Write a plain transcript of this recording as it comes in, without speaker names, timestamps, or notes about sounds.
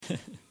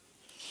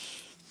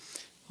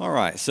All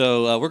right,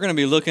 so we're going to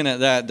be looking at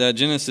that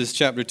Genesis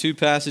chapter 2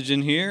 passage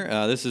in here.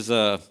 This is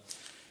a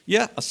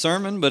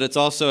sermon, but it's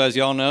also, as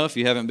y'all know, if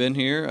you haven't been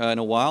here in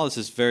a while, this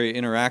is very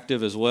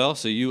interactive as well.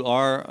 So you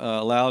are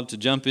allowed to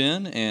jump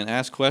in and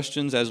ask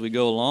questions as we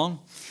go along.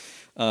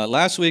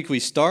 Last week we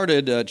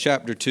started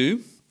chapter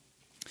 2,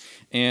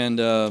 and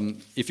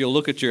if you'll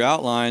look at your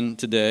outline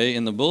today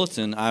in the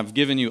bulletin, I've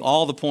given you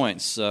all the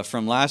points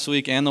from last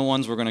week and the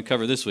ones we're going to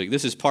cover this week.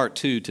 This is part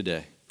 2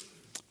 today.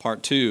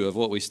 Part 2 of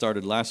what we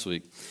started last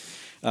week.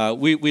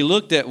 We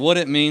looked at what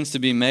it means to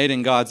be made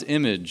in God's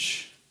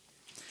image.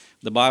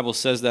 The Bible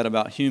says that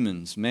about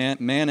humans, man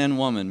and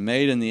woman,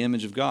 made in the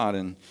image of God.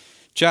 And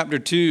chapter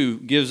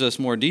 2 gives us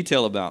more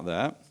detail about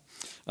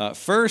that.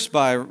 First,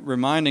 by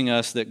reminding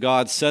us that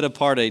God set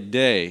apart a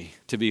day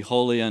to be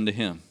holy unto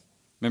Him.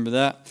 Remember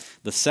that?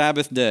 The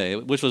Sabbath day,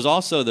 which was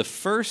also the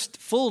first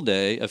full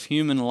day of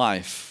human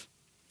life.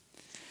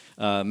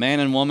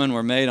 Man and woman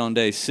were made on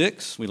day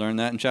 6. We learned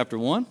that in chapter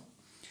 1.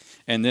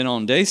 And then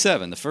on day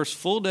 7, the first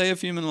full day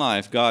of human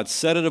life, God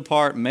set it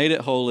apart, made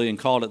it holy, and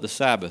called it the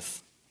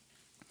Sabbath,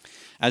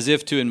 as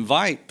if to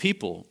invite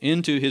people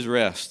into His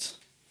rest,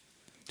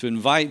 to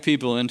invite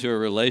people into a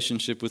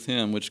relationship with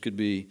Him, which could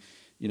be,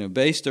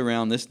 based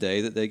around this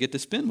day that they get to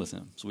spend with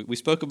Him. So we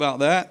spoke about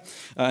that.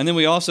 And then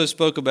we also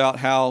spoke about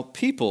how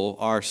people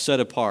are set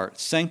apart,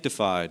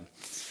 sanctified,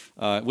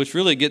 which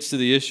really gets to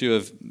the issue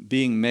of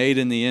being made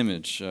in the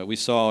image. We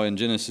saw in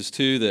Genesis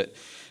 2 that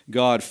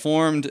God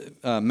formed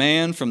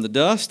man from the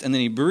dust, and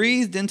then He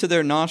breathed into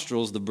their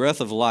nostrils the breath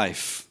of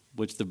life,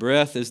 which the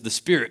breath is the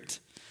Spirit.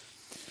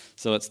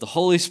 So it's the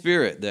Holy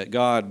Spirit that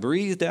God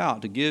breathed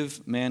out to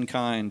give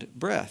mankind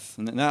breath.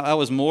 And that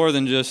was more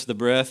than just the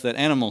breath that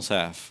animals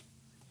have.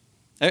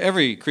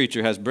 Every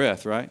creature has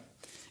breath, right?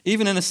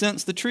 Even in a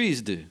sense, the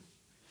trees do.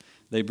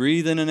 They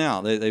breathe in and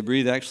out. They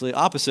breathe actually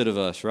opposite of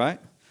us, right?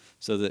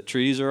 So that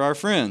trees are our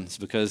friends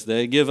because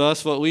they give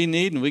us what we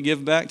need and we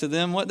give back to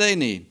them what they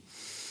need.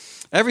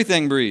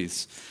 Everything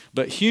breathes,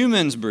 but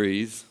humans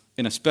breathe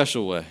in a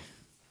special way.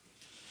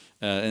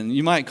 And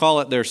you might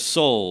call it their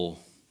soul,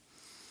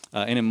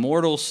 an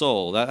immortal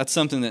soul. That's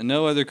something that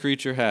no other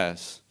creature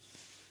has.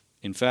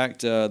 In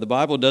fact, the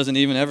Bible doesn't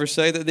even ever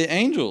say that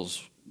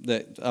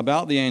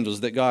about the angels,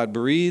 that God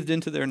breathed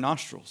into their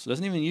nostrils. It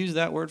doesn't even use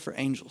that word for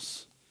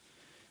angels.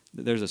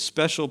 There's a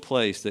special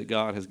place that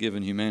God has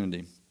given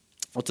humanity.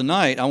 Well,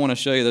 tonight I want to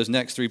show you those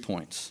next 3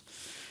 points.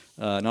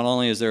 Not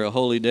only is there a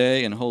holy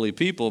day and holy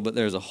people, but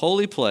there's a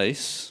holy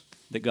place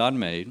that God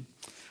made,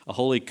 a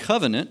holy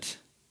covenant,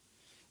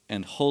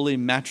 and holy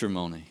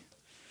matrimony,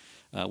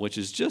 which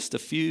is just a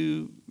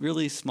few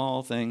really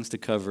small things to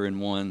cover in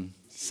one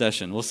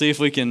session. We'll see if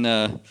we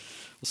can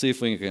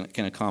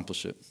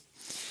accomplish it.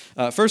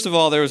 First of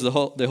all, there was the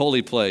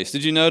holy place.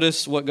 Did you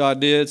notice what God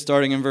did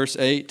starting in verse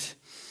 8?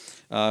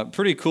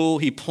 Pretty cool.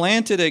 He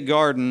planted a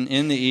garden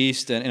in the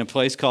east in a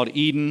place called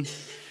Eden.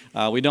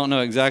 We don't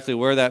know exactly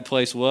where that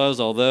place was,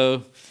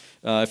 although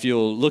if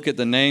you'll look at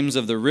the names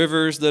of the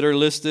rivers that are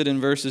listed in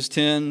verses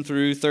 10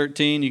 through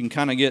 13, you can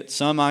kind of get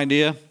some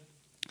idea.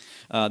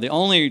 The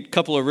only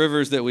couple of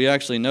rivers that we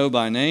actually know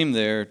by name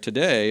there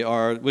today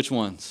are which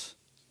ones?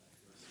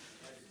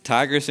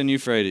 Tigris and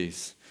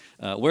Euphrates.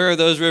 Where are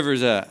those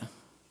rivers at?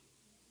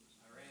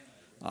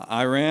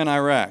 Iran,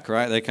 Iraq,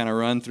 right? They kind of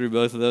run through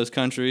both of those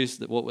countries,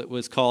 what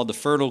was called the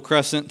Fertile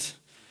Crescent,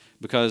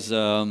 because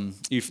the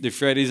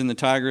Euphrates and the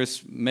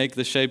Tigris make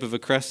the shape of a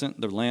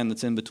crescent, the land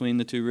that's in between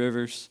the two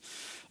rivers.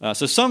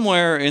 So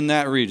somewhere in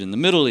that region, the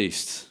Middle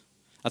East,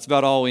 that's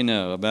about all we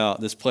know about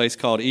this place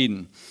called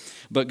Eden.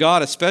 But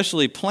God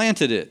especially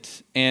planted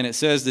it, and it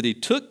says that He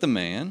took the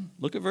man,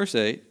 look at verse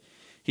 8,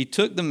 He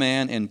took the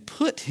man and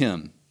put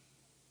him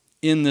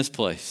in this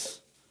place.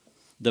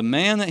 The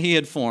man that He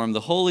had formed,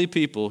 the holy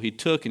people, He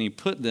took and He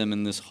put them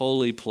in this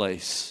holy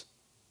place.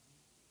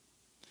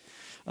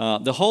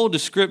 The whole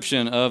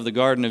description of the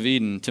Garden of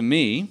Eden, to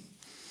me,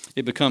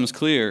 it becomes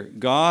clear.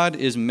 God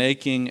is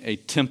making a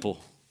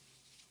temple.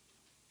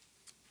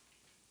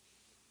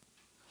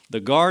 The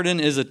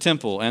garden is a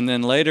temple, and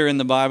then later in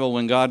the Bible,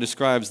 when God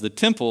describes the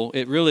temple,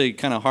 it really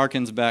kind of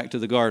harkens back to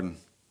the garden.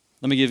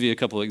 Let me give you a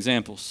couple of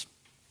examples.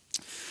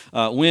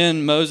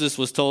 When Moses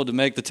was told to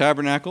make the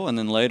tabernacle, and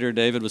then later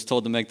David was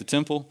told to make the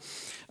temple,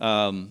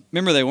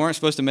 remember they weren't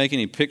supposed to make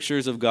any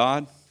pictures of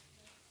God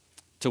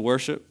to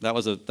worship. That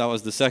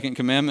was the second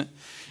commandment.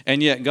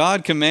 And yet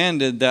God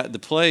commanded that the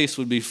place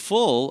would be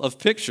full of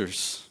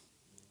pictures.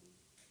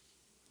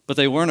 But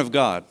they weren't of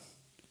God.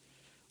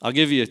 I'll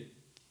give you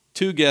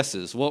 2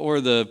 guesses. What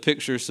were the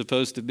pictures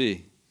supposed to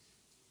be?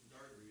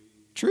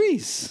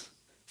 Trees,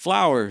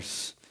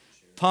 flowers,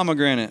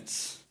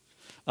 pomegranates.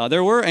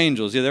 There were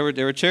angels. Yeah, there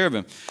were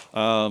cherubim.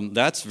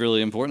 That's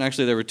really important.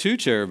 Actually, there were 2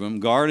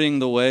 cherubim guarding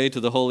the way to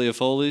the Holy of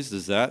Holies.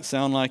 Does that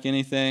sound like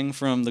anything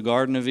from the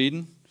Garden of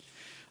Eden?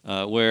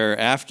 Where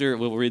after,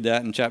 we'll read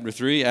that in chapter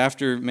 3,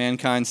 after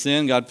mankind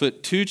sinned, God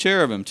put 2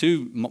 cherubim,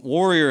 2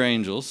 warrior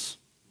angels.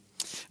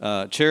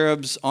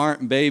 Cherubs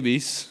aren't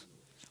babies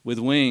with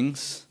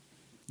wings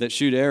that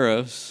shoot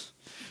arrows.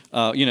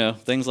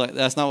 Things like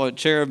that's not what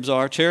cherubs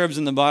are. Cherubs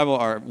in the Bible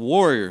are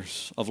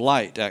warriors of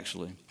light,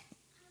 actually.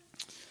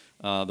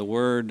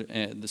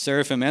 The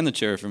seraphim and the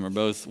cherubim are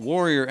both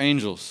warrior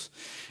angels.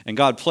 And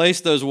God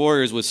placed those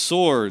warriors with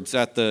swords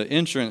at the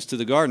entrance to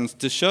the gardens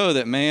to show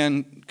that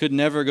man could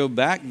never go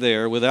back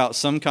there without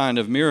some kind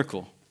of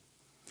miracle.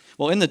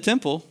 Well, in the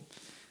temple,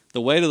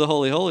 the way to the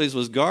Holy Holies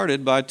was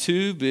guarded by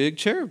two big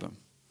cherubim.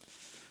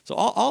 So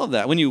all of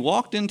that, when you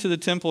walked into the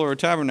temple or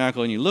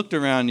tabernacle and you looked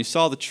around, you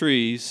saw the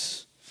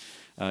trees,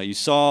 you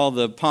saw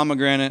the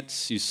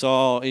pomegranates, you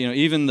saw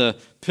even the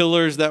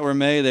pillars that were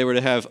made. They were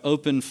to have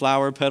open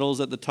flower petals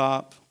at the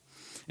top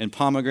and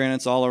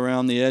pomegranates all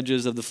around the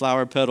edges of the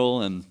flower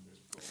petal, and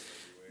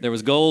there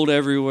was gold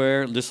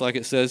everywhere, just like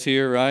it says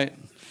here, right?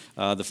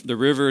 The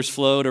rivers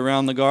flowed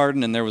around the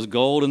garden, and there was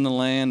gold in the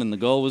land, and the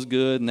gold was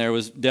good, and there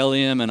was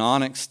bdellium and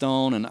onyx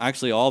stone, and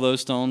actually all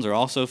those stones are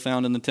also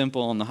found in the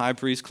temple on the high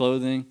priest's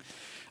clothing.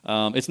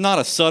 It's not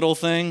a subtle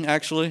thing,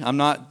 actually. I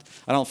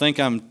don't think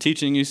I'm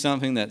teaching you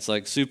something that's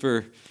like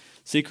super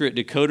secret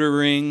decoder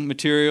ring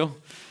material.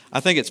 I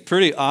think it's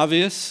pretty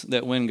obvious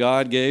that when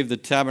God gave the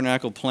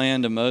tabernacle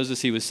plan to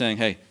Moses, he was saying,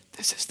 hey,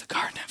 this is the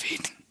Garden of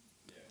Eden.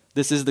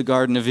 This is the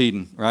Garden of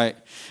Eden, right?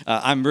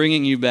 I'm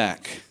bringing you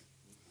back.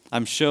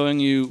 I'm showing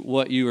you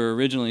what you were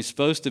originally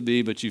supposed to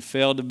be, but you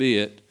failed to be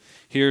it.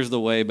 Here's the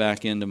way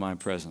back into my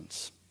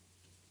presence.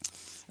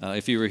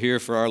 If you were here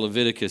for our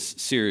Leviticus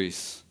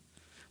series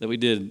that we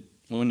did,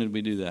 when did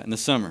we do that? In the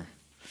summer.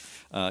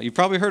 You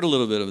probably heard a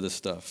little bit of this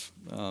stuff,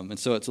 and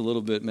so it's a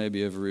little bit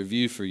maybe of a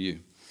review for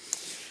you.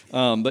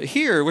 But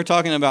here we're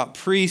talking about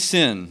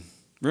pre-sin.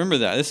 Remember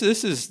that.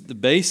 This is the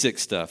basic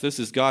stuff. This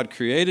is God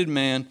created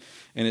man,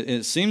 and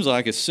it seems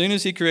like as soon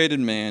as he created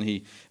man,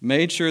 he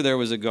made sure there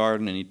was a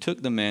garden, and he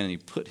took the man and he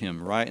put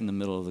him right in the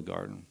middle of the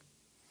garden.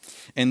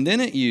 And then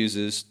it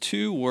uses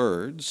two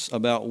words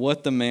about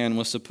what the man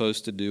was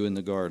supposed to do in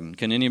the garden.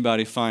 Can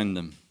anybody find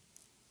them?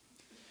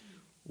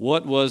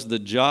 What was the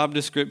job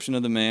description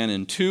of the man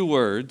in two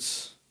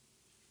words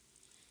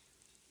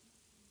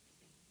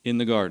in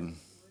the garden?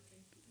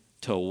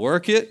 To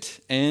work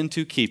it and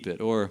to keep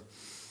it, or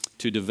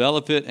to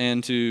develop it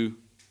and to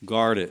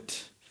guard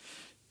it.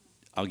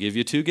 I'll give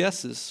you two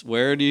guesses.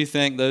 Where do you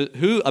think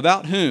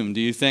about whom do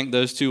you think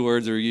those two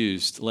words are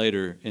used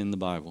later in the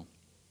Bible?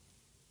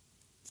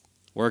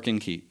 Work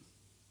and keep.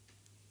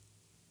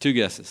 Two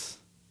guesses.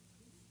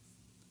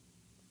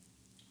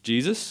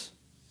 Jesus?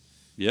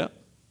 Yep.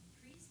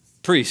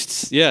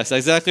 Priests. Yes,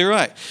 exactly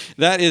right.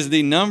 That is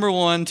the number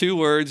one two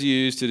words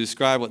used to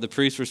describe what the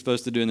priests were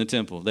supposed to do in the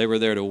temple. They were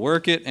there to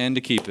work it and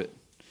to keep it.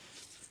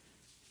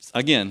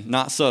 Again,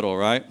 not subtle,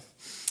 right?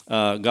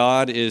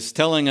 God is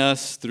telling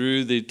us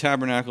through the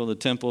tabernacle, the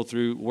temple,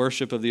 through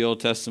worship of the Old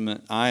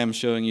Testament, I am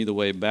showing you the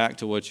way back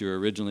to what you were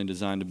originally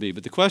designed to be.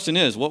 But the question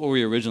is, what were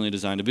we originally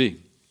designed to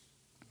be?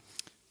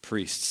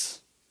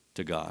 Priests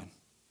to God.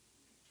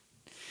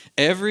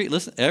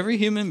 Every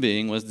human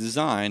being was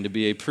designed to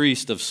be a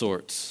priest of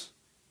sorts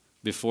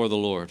before the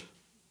Lord.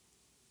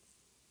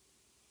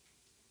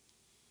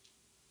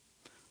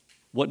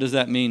 What does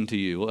that mean to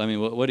you? I mean,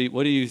 what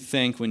do you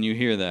think when you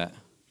hear that?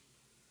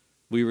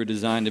 We were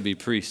designed to be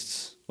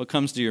priests. What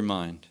comes to your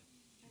mind?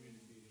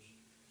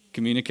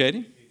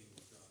 Communicating?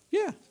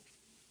 Yeah.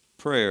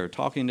 Prayer,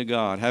 talking to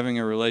God, having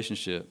a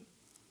relationship.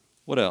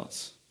 What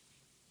else?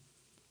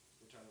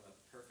 We're talking about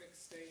the perfect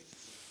state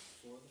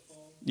before the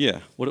fall? Yeah.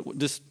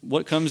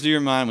 What comes to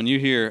your mind when you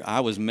hear,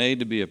 I was made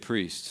to be a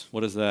priest?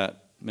 What does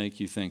that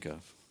make you think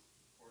of?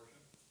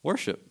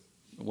 Worship.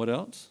 What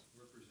else?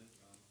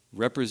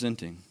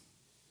 Representing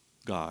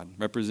God.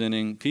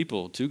 Representing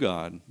people to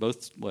God.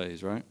 Both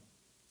ways, right?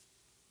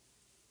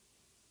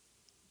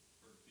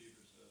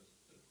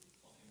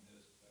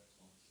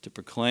 To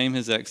proclaim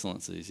his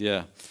excellencies,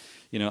 yeah.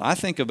 I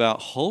think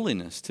about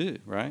holiness too,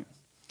 right?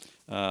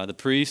 The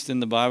priest in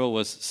the Bible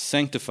was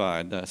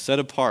sanctified, set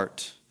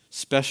apart,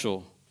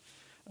 special,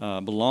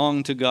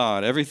 belonged to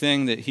God.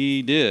 Everything that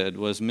he did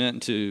was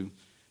meant to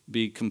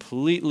be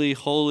completely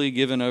holy,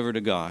 given over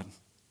to God.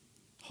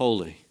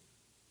 Holy.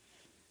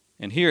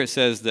 And here it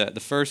says that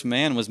the first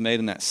man was made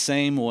in that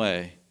same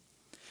way.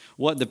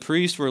 What the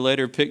priests were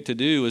later picked to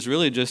do was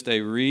really just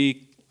a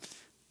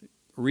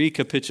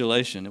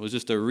recapitulation. It was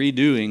just a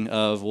redoing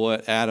of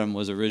what Adam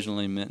was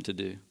originally meant to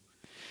do,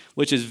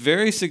 which is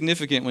very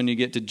significant when you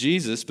get to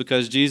Jesus,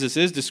 because Jesus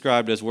is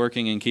described as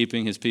working and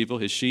keeping his people,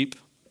 his sheep.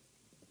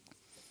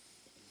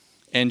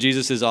 And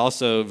Jesus is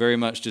also very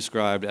much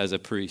described as a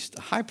priest,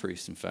 a high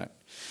priest, in fact.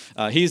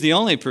 He's the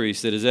only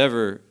priest that has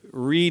ever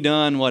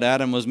redone what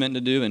Adam was meant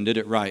to do and did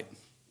it right,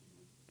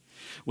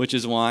 which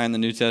is why in the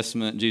New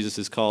Testament Jesus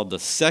is called the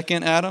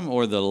second Adam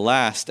or the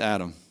last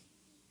Adam.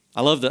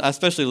 I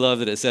especially love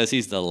that it says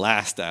he's the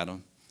last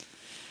Adam,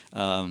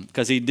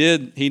 because he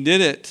did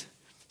it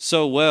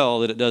so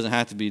well that it doesn't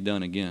have to be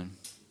done again.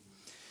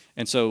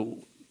 And so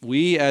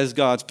we as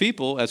God's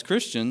people, as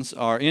Christians,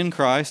 are in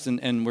Christ,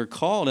 and we're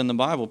called in the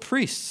Bible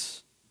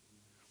priests.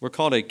 We're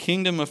called a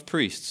kingdom of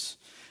priests.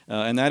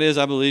 And that is,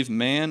 I believe,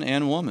 man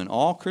and woman,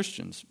 all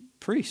Christians,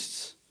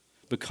 priests.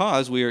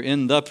 because we are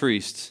in the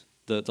priest,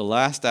 the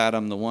last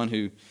Adam, the one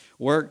who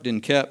worked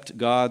and kept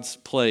God's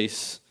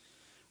place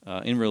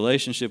in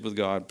relationship with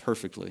God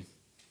perfectly.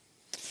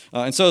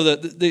 And so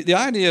the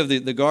idea of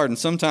the garden,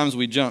 sometimes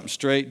we jump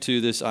straight to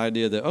this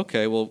idea that,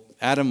 okay, well,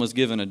 Adam was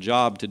given a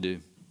job to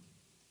do.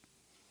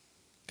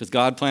 Because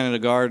God planted a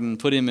garden,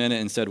 put him in it,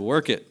 and said,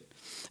 work it.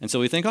 And so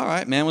we think, all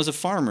right, man was a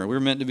farmer. We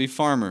were meant to be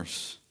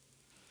farmers.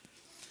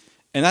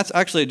 And that's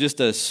actually just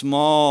a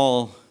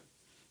small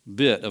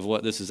bit of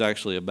what this is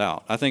actually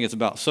about. I think it's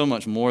about so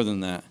much more than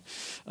that.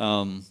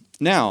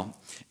 Now,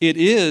 it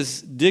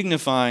is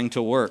dignifying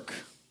to work.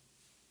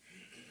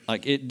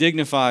 Like, it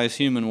dignifies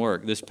human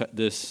work,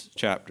 this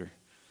chapter.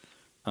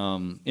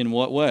 In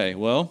what way?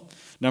 Well,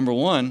 number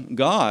one,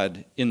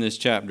 God in this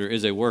chapter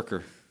is a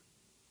worker.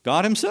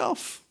 God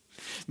himself.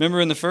 Remember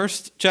in the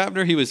first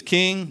chapter, he was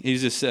king. He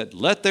just said,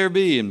 let there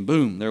be, and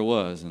boom, there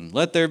was. And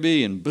let there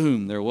be, and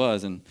boom, there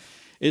was. And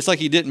it's like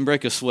he didn't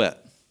break a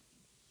sweat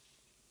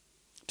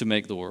to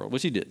make the world,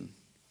 which he didn't.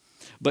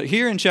 But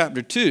here in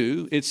chapter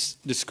 2, it's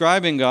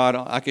describing God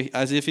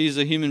as if he's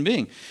a human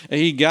being.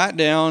 He got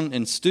down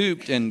and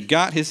stooped and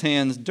got his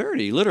hands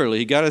dirty, literally.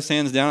 He got his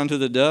hands down into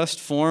the dust,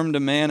 formed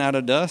a man out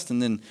of dust,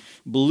 and then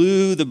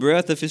blew the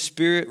breath of his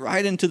spirit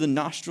right into the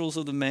nostrils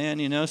of the man,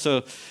 you know.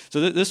 So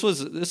this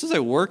is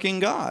a working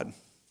God,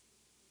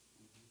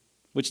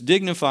 which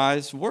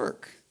dignifies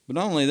work. But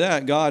not only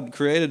that, God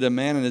created a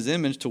man in his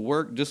image to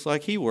work just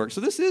like he worked.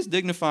 So this is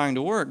dignifying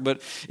to work,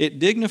 but it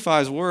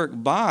dignifies work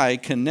by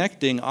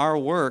connecting our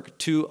work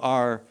to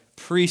our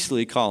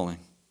priestly calling.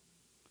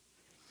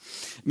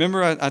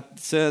 Remember I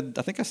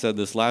think I said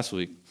this last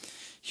week.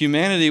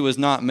 Humanity was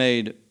not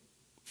made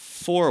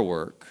for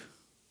work.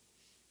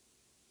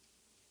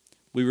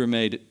 We were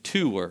made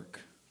to work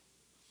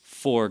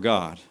for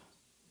God.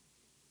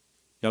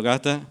 Y'all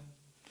got that?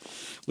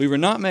 We were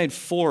not made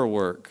for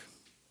work.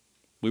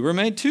 We were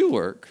made to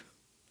work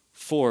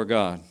for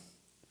God.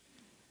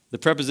 The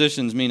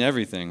prepositions mean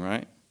everything,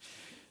 right?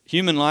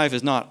 Human life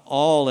is not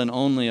all and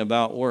only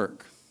about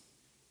work.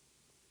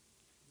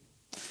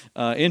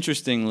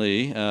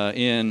 Interestingly,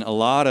 in a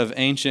lot of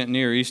ancient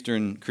Near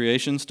Eastern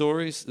creation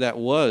stories, that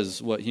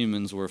was what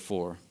humans were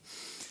for.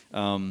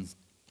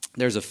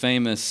 There's a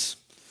famous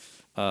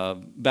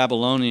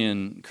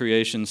Babylonian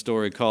creation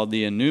story called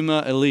the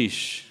Enuma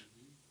Elish.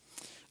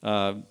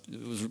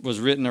 It was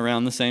written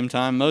around the same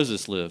time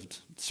Moses lived.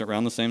 It's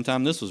around the same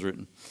time this was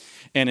written.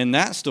 And in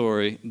that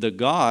story, the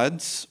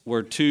gods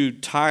were too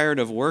tired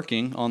of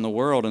working on the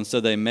world, and so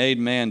they made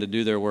man to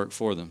do their work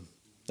for them.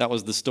 That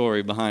was the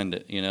story behind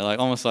it. You know, like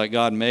almost like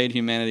God made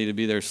humanity to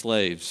be their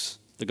slaves.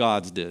 The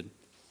gods did.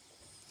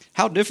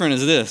 How different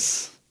is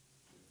this?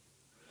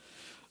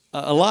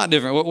 A lot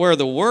different. Where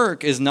the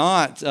work is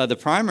not the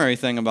primary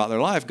thing about their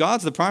life.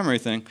 God's the primary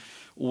thing.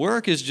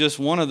 Work is just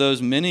one of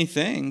those many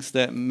things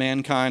that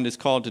mankind is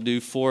called to do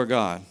for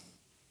God.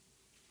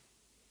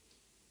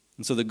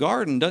 And so the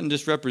garden doesn't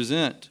just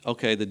represent,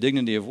 the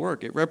dignity of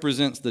work. It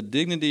represents the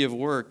dignity of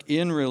work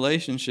in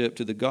relationship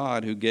to the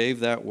God who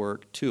gave that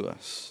work to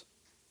us.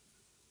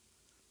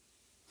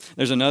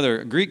 There's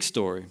another Greek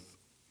story,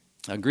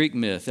 a Greek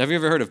myth. Have you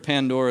ever heard of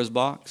Pandora's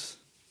box?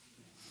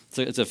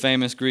 It's a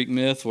famous Greek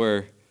myth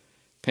where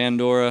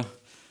Pandora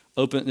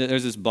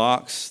there's this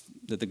box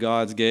that the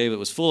gods gave. It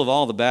was full of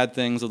all the bad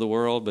things of the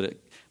world,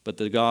 but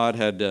the god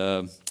had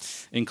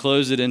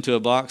enclosed it into a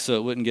box so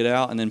it wouldn't get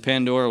out. And then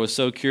Pandora was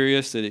so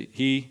curious that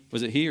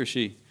was it he or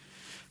she?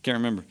 Can't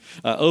remember.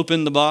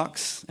 Opened the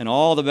box, and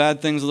all the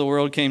bad things of the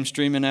world came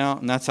streaming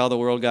out, and that's how the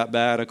world got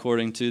bad,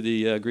 according to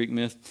the Greek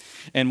myth.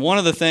 And one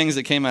of the things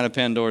that came out of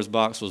Pandora's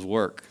box was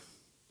work.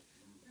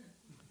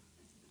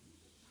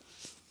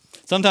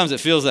 Sometimes it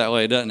feels that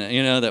way, doesn't it?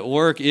 You know, that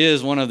work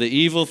is one of the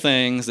evil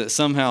things that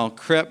somehow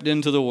crept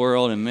into the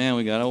world, and man,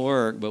 we got to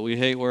work, but we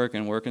hate work,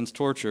 and working's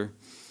torture.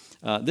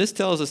 This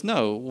tells us,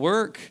 no,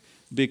 work,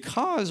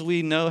 because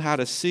we know how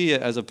to see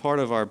it as a part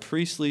of our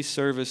priestly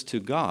service to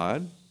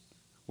God,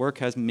 work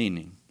has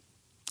meaning.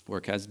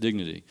 Work has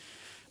dignity.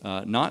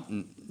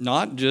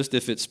 Not just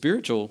if it's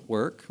spiritual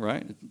work,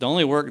 right? The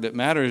only work that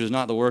matters is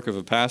not the work of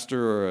a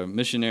pastor or a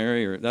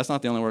missionary, that's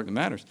not the only work that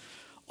matters.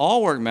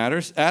 All work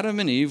matters. Adam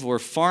and Eve were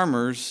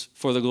farmers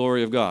for the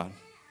glory of God.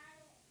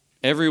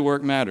 Every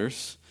work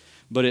matters,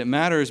 but it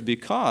matters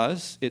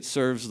because it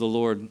serves the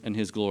Lord and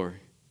His glory,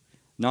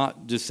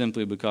 not just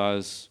simply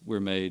because we're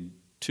made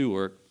to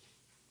work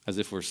as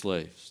if we're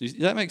slaves. Does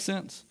that make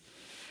sense?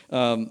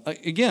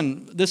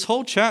 Again, this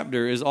whole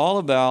chapter is all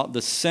about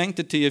the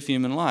sanctity of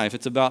human life.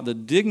 It's about the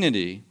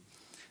dignity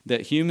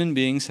that human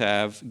beings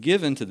have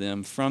given to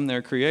them from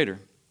their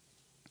Creator.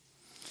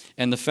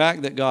 And the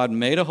fact that God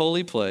made a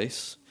holy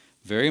place,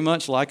 very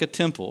much like a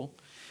temple,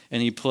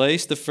 and He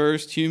placed the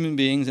first human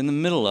beings in the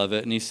middle of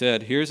it, and He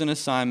said, here's an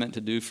assignment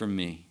to do for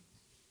me.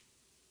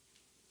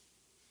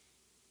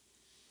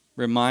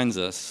 Reminds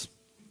us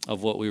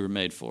of what we were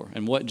made for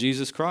and what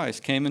Jesus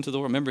Christ came into the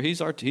world. Remember, He's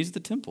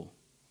the temple.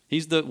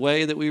 He's the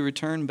way that we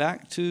return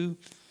back to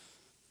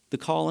the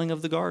calling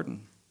of the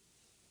garden.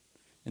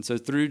 And so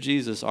through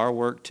Jesus, our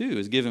work too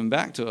is given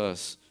back to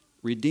us,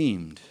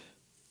 redeemed,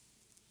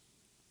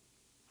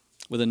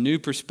 with a new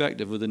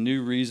perspective, with a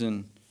new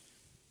reason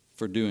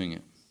for doing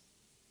it.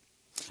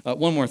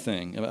 One more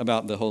thing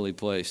about the holy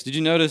place. Did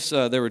you notice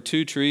there were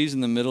 2 trees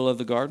in the middle of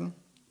the garden?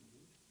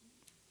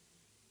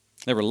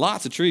 There were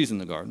lots of trees in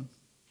the garden.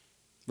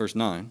 Verse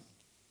 9.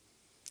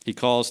 He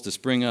calls to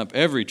spring up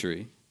every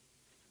tree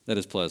that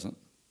is pleasant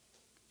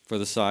for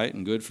the sight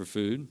and good for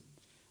food.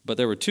 But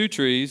there were 2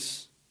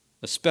 trees,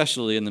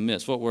 especially in the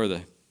midst. What were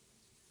they?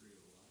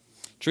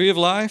 Tree of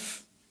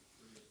life,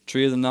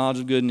 tree of the knowledge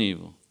of good and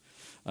evil.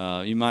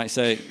 You might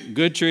say,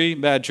 good tree,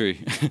 bad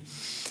tree.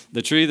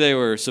 The tree they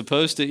were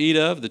supposed to eat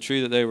of, the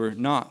tree that they were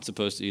not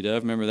supposed to eat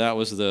of. Remember, that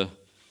was the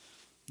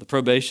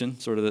probation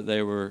sort of that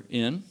they were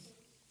in.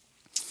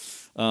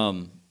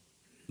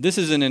 This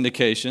is an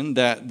indication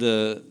that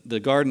the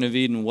Garden of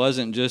Eden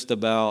wasn't just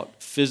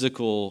about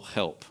physical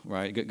help,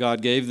 right?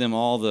 God gave them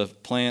all the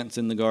plants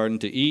in the garden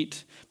to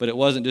eat, but it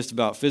wasn't just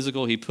about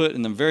physical. He put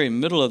in the very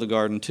middle of the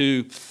garden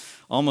 2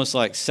 almost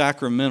like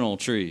sacramental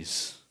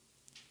trees.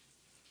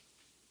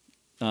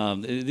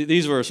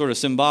 These were sort of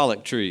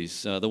symbolic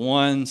trees. The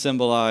one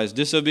symbolized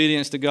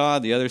disobedience to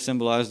God, the other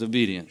symbolized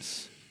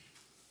obedience.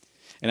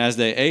 And as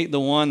they ate the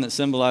one that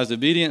symbolized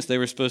obedience, they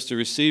were supposed to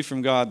receive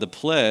from God the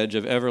pledge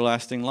of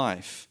everlasting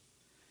life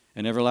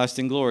and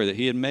everlasting glory that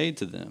he had made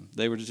to them.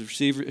 They were to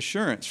receive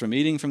assurance from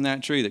eating from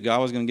that tree that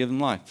God was going to give them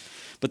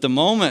life. But the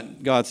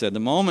moment, God said, the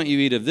moment you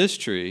eat of this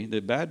tree,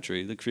 the bad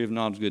tree, the tree of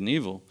knowledge of good and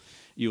evil,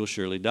 you will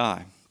surely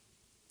die.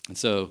 And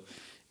so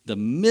the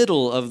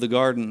middle of the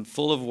garden,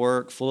 full of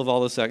work, full of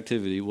all this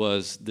activity,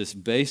 was this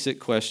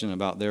basic question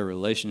about their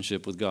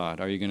relationship with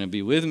God. Are you going to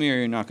be with me or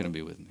are you not going to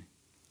be with me?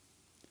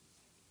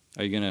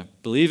 Are you going to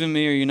believe in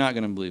me or are you not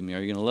going to believe me? Are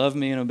you going to love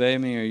me and obey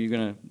me or are you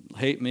going to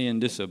hate me and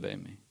disobey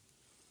me?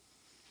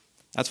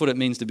 That's what it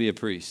means to be a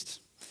priest.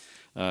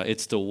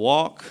 It's to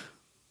walk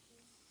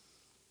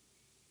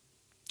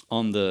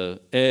on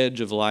the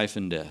edge of life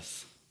and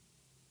death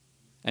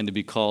and to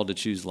be called to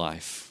choose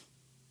life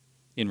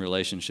in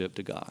relationship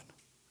to God.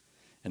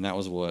 And that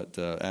was what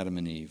Adam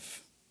and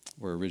Eve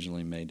were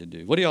originally made to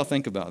do. What do y'all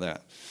think about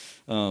that?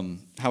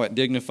 How it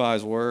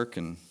dignifies work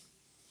and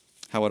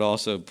how it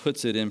also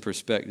puts it in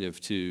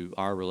perspective to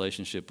our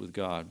relationship with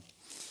God.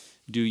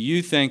 Do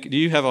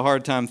you have a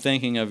hard time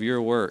thinking of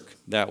your work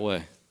that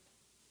way?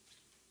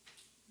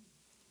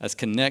 As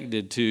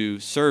connected to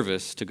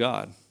service to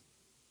God?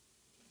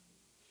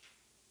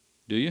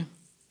 Do you?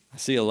 I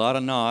see a lot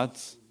of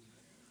nods.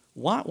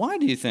 Why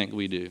do you think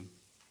we do?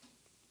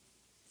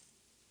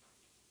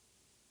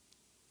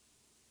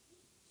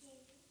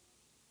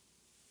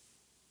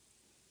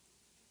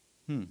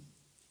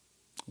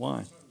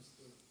 Why?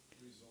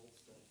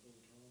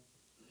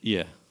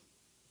 Yeah,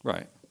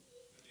 right.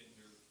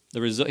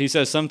 He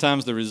says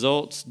sometimes the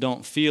results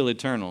don't feel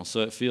eternal,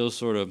 so it feels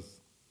sort of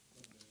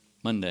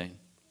mundane.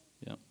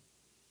 Yeah.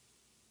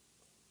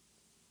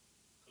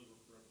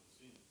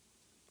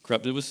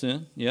 Corrupted with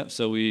sin. Yep.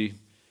 So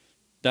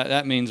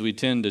that means we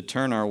tend to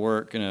turn our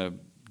work in a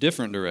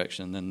different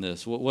direction than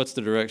this. What's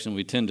the direction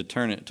we tend to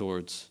turn it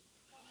towards?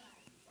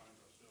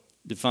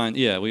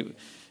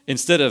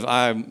 Instead of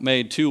I'm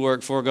made to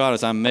work for God,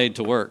 it's I'm made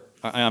to work.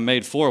 I'm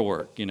made for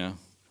work,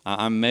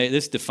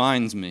 This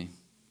defines me.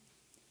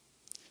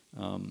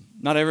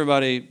 Not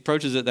everybody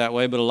approaches it that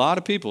way, but a lot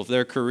of people, if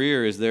their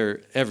career is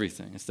their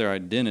everything, it's their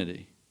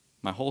identity.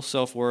 My whole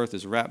self-worth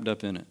is wrapped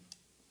up in it.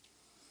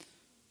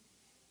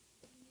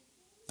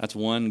 That's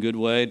one good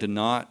way to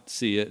not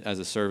see it as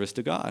a service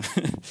to God.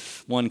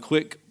 One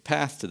quick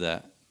path to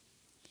that.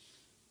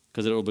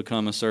 Because it will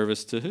become a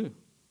service to who?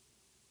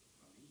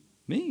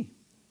 Me.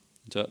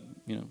 To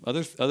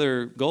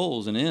other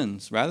goals and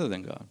ends rather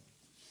than God.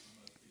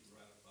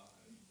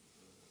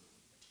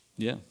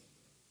 Yeah,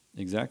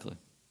 exactly.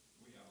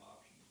 We have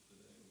options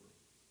today where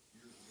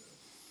years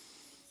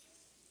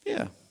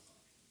ago.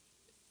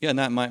 Yeah, and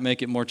that might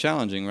make it more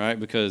challenging, right?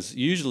 Because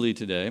usually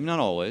today, not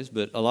always,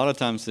 but a lot of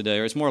times today,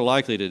 or it's more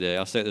likely today,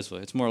 I'll say it this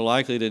way, it's more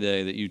likely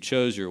today that you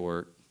chose your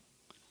work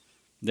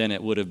than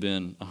it would have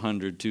been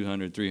 100,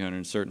 200,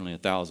 300, certainly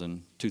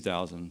 1,000,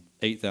 2,000,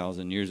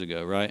 8,000 years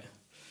ago, right?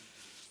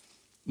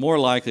 More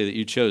likely that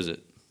you chose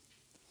it.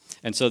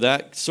 And so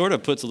that sort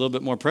of puts a little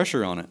bit more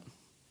pressure on it.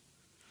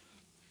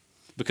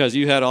 Because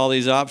you had all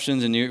these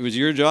options and it was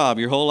your job,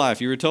 your whole life.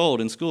 You were told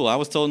in school, I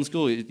was told in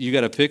school, you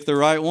got to pick the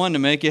right one to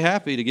make you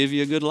happy, to give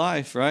you a good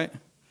life, right?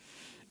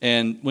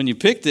 And when you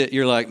picked it,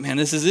 you're like, man,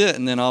 this is it.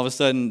 And then all of a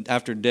sudden,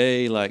 after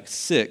day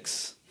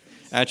 6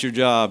 at your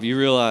job, you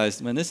realize,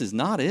 man, this is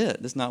not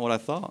it. This is not what I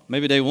thought.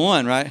 Maybe day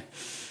 1, right?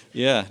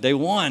 Yeah, day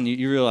 1,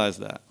 you realize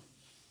that.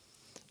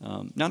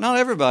 Now, not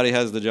everybody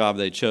has the job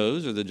they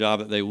chose or the job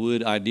that they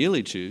would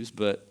ideally choose,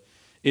 but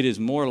it is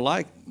more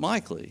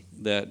likely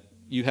that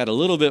you had a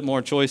little bit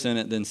more choice in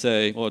it than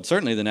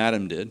certainly than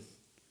Adam did.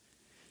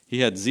 He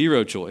had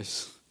zero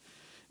choice.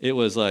 It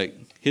was like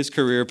his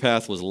career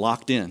path was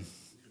locked in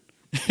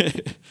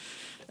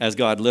as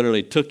God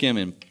literally took him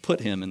and put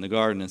him in the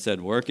garden and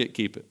said, work it,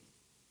 keep it.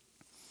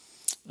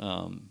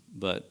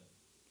 But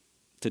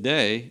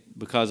today,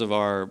 because of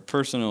our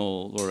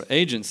personal or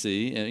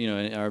agency,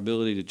 and our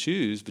ability to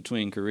choose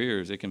between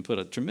careers, it can put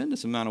a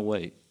tremendous amount of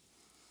weight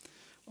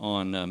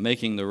on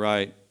making the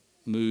right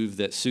move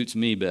that suits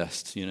me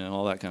best,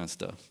 all that kind of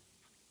stuff.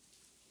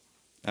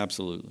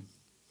 Absolutely.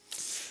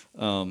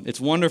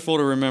 It's wonderful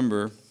to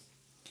remember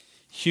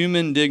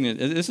human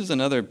dignity. This is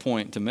another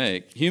point to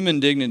make. Human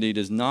dignity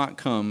does not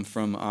come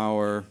from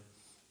our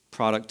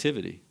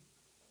productivity.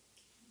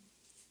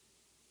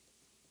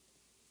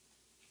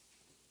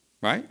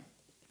 Right?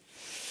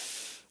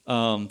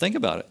 Think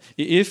about it.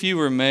 If you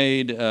were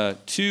made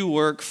to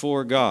work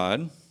for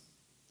God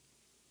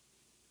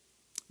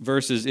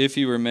versus if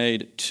you were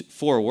made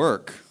for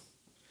work,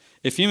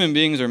 if human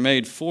beings are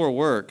made for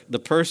work, the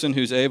person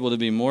who's able to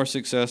be more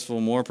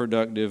successful, more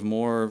productive,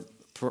 more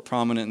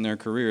prominent in their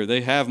career,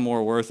 they have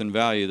more worth and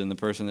value than the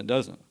person that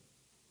doesn't.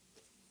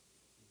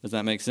 Does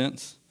that make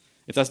sense?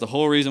 If that's the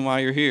whole reason why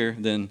you're here,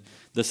 then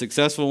the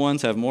successful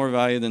ones have more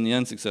value than the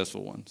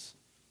unsuccessful ones.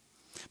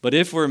 But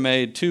if we're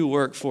made to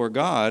work for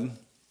God,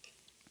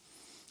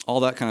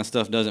 all that kind of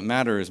stuff doesn't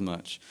matter as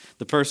much.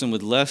 The person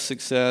with less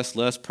success,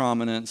 less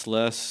prominence,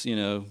 less,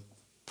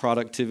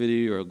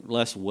 productivity or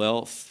less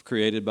wealth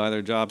created by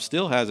their job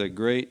still has a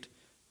great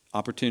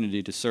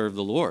opportunity to serve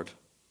the Lord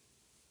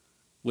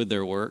with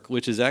their work,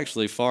 which is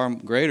actually far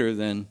greater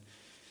than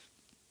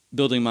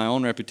building my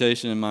own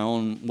reputation and my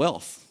own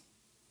wealth.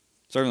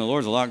 Serving the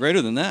Lord is a lot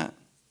greater than that.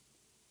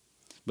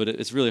 But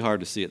it's really hard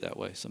to see it that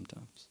way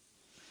sometimes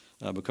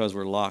because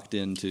we're locked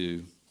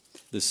into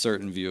this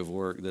certain view of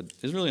work that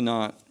is really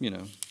not,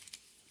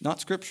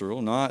 not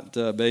scriptural, not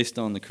based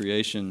on the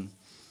creation.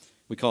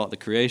 We call it the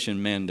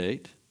creation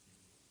mandate,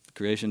 the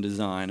creation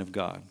design of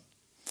God.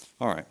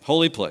 All right,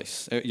 holy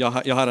place. Y'all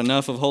had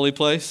enough of holy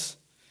place?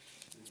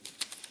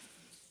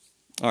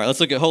 All right, let's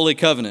look at holy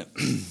covenant.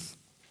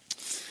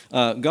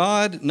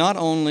 God not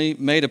only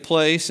made a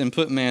place and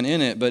put man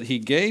in it, but he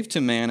gave to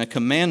man a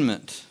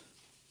commandment.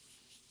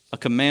 A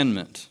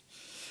commandment.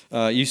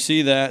 You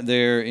see that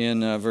there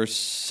in verse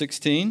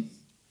 16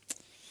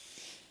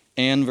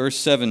 and verse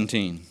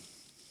 17.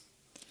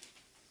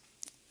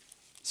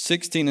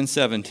 16 and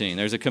 17,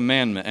 there's a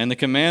commandment. And the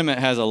commandment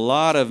has a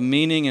lot of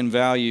meaning and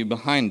value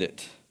behind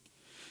it.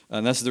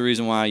 And that's the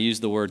reason why I use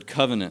the word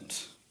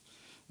covenant.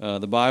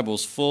 The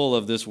Bible's full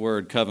of this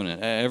word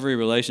covenant. Every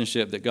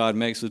relationship that God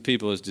makes with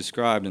people is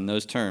described in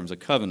those terms, a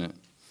covenant.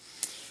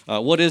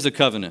 What is a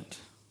covenant?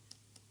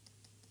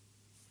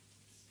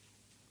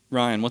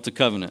 Ryan, what's a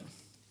covenant?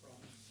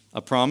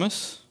 A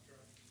promise?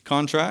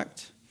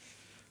 Contract?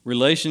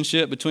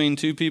 Relationship between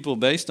two people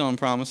based on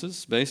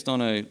promises, based on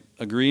an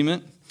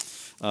agreement.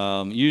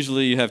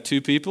 Usually you have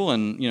two people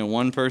and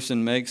one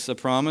person makes a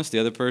promise, the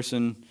other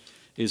person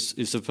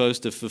is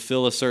supposed to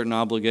fulfill a certain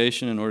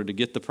obligation in order to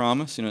get the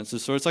promise.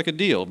 It's like a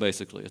deal,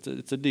 basically.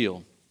 It's a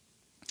deal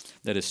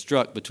that is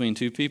struck between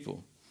two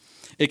people.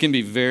 It can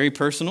be very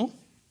personal.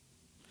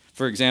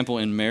 For example,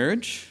 in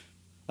marriage,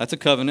 that's a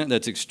covenant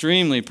that's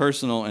extremely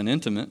personal and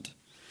intimate.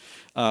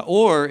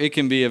 Or it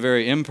can be a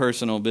very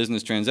impersonal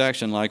business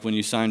transaction, like when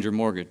you signed your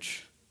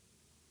mortgage.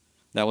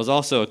 That was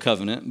also a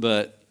covenant,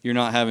 but you're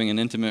not having an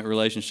intimate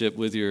relationship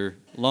with your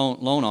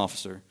loan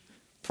officer,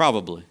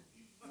 probably,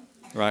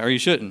 right? Or you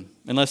shouldn't,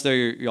 unless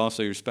they're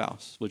also your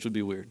spouse, which would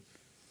be weird,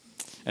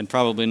 and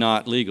probably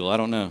not legal. I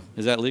don't know.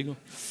 Is that legal?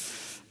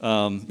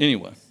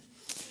 Anyway,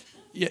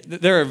 yeah,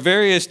 there are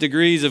various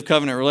degrees of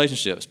covenant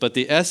relationships, but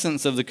the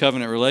essence of the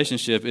covenant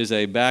relationship is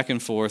a back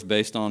and forth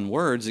based on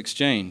words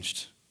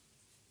exchanged.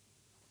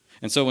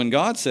 And so when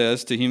God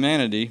says to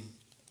humanity,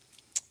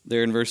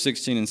 there in verse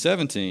 16 and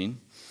 17,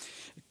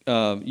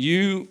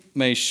 you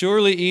may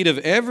surely eat of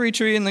every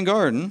tree in the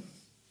garden,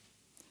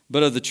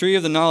 but of the tree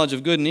of the knowledge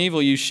of good and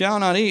evil you shall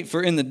not eat,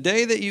 for in the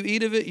day that you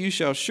eat of it you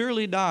shall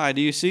surely die.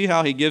 Do you see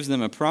how he gives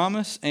them a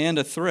promise and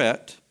a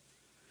threat,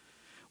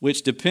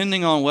 which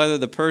depending on whether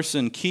the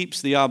person keeps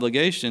the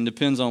obligation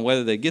depends on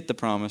whether they get the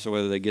promise or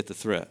whether they get the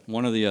threat,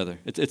 one or the other.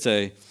 It's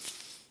a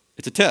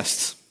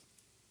test.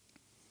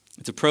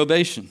 It's a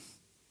probation.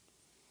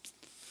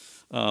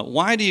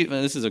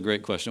 This is a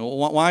great question.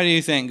 Why do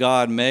you think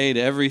God made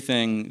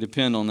everything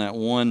depend on that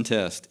one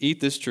test?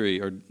 Eat this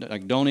tree, or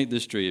don't eat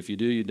this tree. If you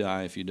do, you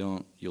die. If you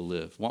don't, you'll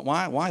live.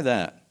 Why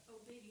that?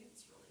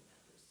 Obedience really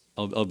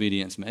matters.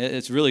 Obedience.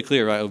 It's really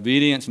clear, right?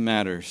 Obedience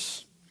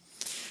matters.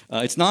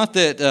 It's not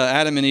that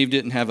Adam and Eve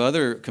didn't have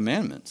other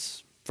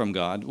commandments from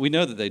God. We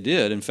know that they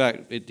did. In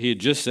fact, he had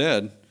just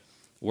said,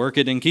 work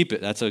it and keep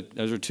it.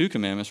 Those are two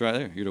commandments right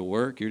there. You're to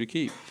work, you're to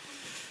keep.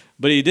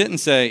 But he didn't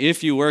say,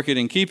 if you work it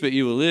and keep it,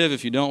 you will live.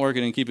 If you don't work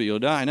it and keep it, you'll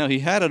die. No, he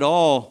had it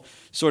all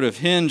sort of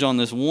hinge on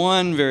this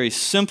one very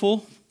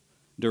simple,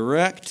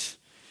 direct.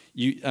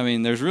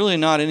 There's really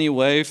not any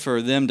way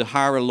for them to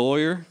hire a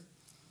lawyer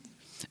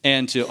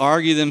and to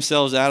argue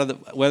themselves out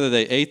of whether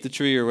they ate the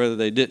tree or whether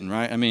they didn't,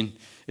 right?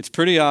 It's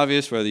pretty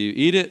obvious whether you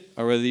eat it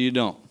or whether you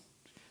don't.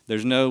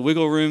 There's no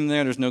wiggle room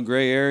there. There's no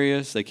gray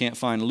areas. They can't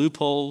find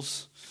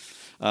loopholes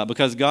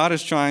because God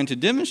is trying to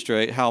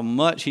demonstrate how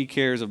much he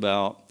cares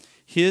about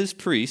his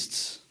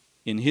priests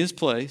in his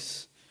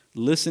place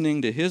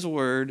listening to his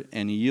word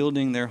and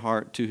yielding their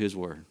heart to his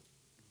word.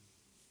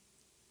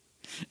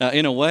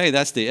 In a way,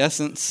 that's the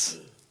essence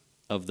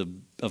of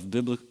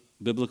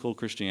biblical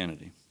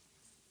Christianity.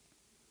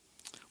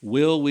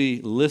 Will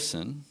we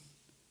listen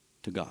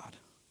to God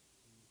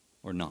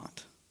or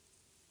not?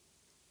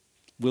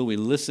 Will we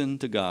listen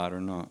to God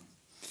or not?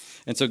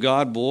 And so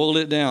God boiled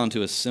it down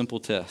to a simple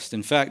test.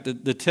 In fact,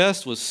 the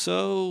test was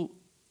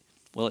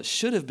it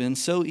should have been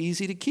so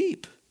easy to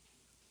keep.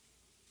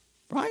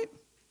 Right?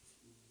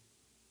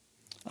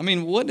 I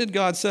mean, what did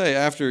God say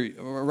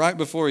right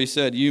before he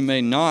said, you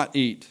may not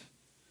eat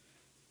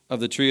of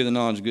the tree of the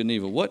knowledge of good and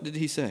evil? What did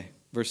he say?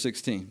 Verse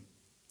 16.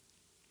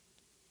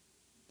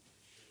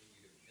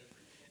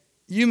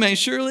 You may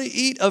surely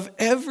eat of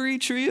every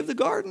tree of the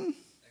garden.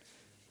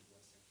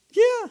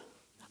 Yeah.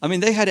 I mean,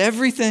 they had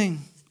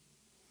everything.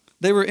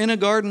 They were in a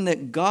garden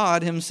that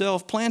God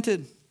himself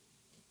planted.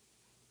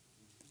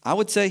 I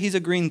would say he's a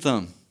green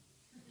thumb,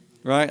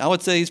 right? I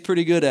would say he's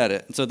pretty good at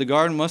it. So the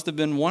garden must have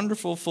been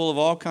wonderful, full of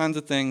all kinds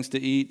of things to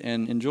eat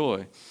and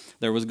enjoy.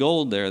 There was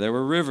gold there. There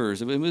were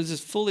rivers. It was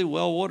just fully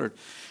well watered.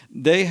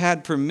 They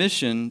had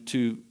permission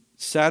to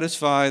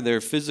satisfy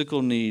their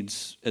physical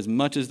needs as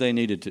much as they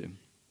needed to.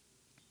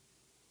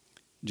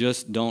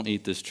 Just don't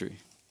eat this tree.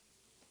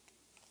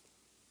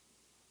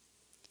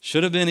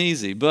 Should have been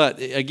easy, but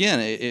again,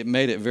 it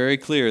made it very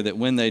clear that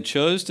when they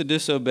chose to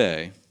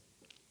disobey,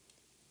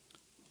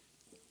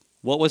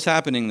 what was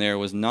happening there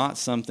was not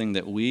something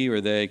that we or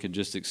they could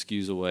just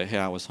excuse away. Hey,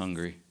 I was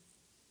hungry.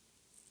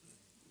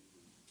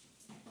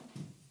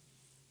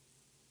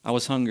 I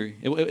was hungry.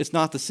 It's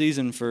not the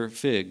season for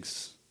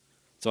figs,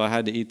 so I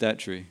had to eat that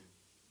tree.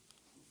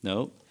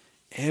 No.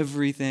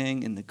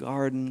 Everything in the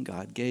garden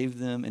God gave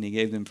them, and he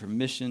gave them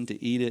permission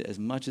to eat it as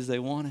much as they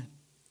wanted.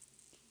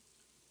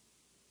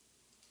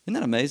 Isn't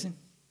that amazing?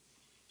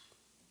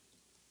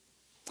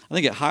 I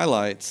think it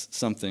highlights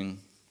something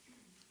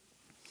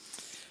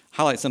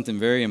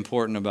very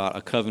important about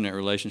a covenant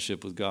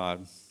relationship with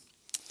God.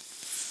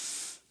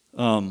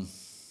 Have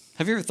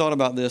you ever thought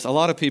about this? A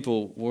lot of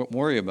people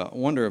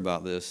wonder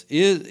about this.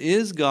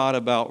 Is God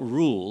about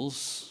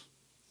rules,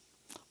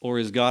 or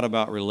is God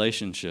about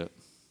relationship?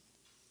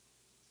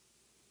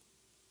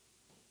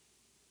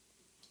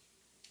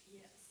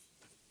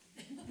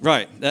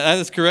 Right. That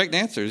is correct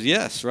answer is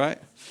yes, right?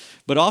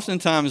 But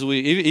oftentimes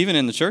even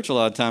in the church, a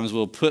lot of times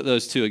we'll put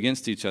those two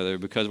against each other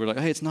because we're like,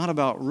 hey, it's not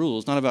about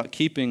rules, not about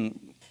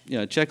keeping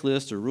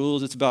checklists or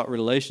rules. It's about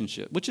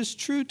relationship, which is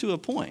true to a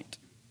point.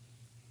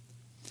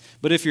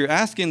 But if you're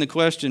asking the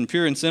question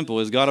pure and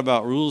simple, is God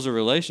about rules or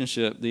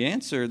relationship? The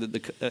answer that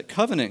the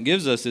covenant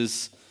gives us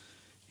is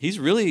he's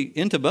really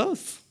into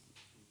both.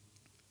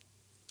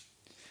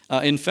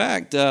 In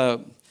fact,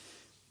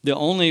 the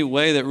only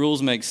way that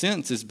rules make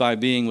sense is by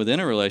being within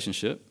a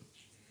relationship,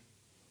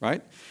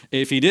 right?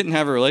 If he didn't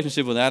have a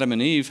relationship with Adam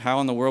and Eve, how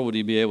in the world would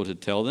he be able to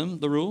tell them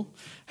the rule?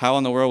 How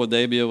in the world would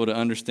they be able to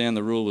understand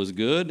the rule was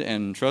good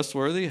and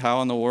trustworthy?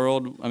 How in the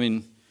world,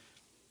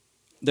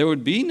 there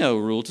would be no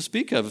rule to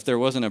speak of if there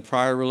wasn't a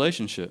prior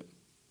relationship.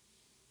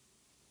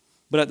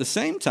 But at the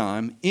same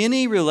time,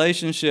 any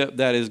relationship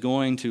that is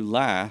going to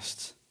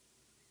last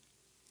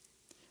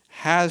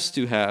has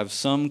to have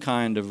some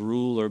kind of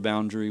rule or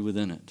boundary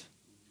within it.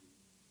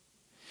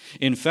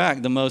 In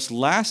fact, the most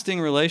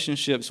lasting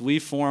relationships we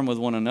form with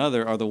one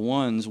another are the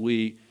ones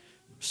we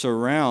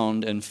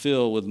surround and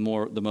fill with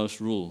the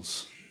most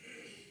rules.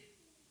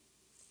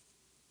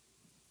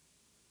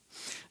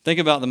 Think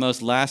about the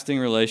most lasting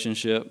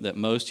relationship that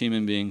most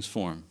human beings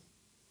form.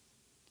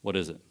 What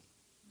is it?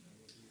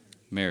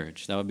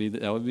 Marriage. That would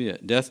be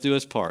it. Death do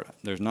us part.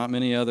 There's not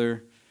many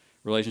other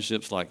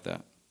relationships like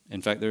that.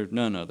 In fact, there's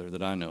none other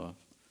that I know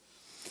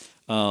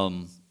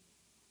of.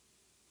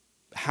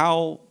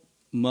 How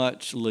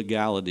much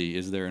legality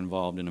is there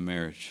involved in a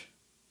marriage?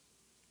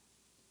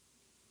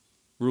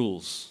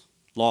 Rules,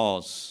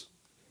 laws,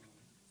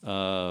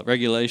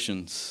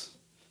 regulations.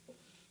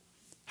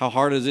 How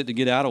hard is it to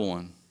get out of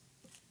one?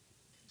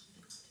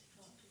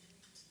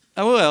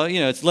 Well,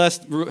 it's less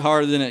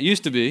hard than it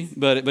used to be,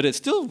 but it's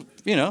still,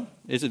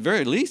 it's at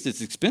very least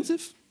it's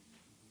expensive.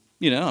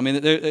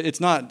 It's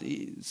not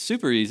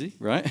super easy,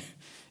 right?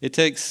 It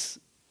takes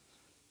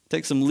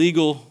some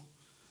legal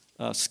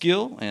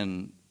skill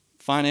and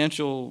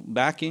financial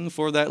backing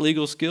for that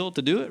legal skill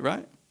to do it,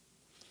 right?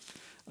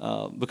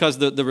 Because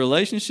the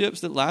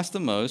relationships that last the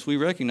most, we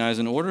recognize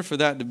in order for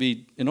that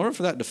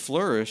to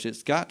flourish,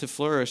 it's got to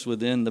flourish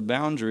within the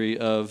boundary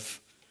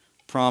of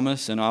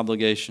promise and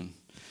obligation.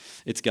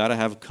 It's got to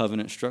have a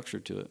covenant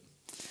structure to it.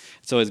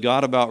 So is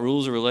God about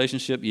rules or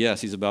relationship? Yes,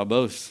 he's about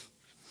both.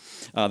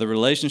 The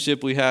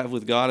relationship we have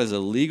with God is a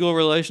legal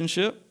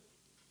relationship,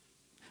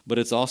 but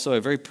it's also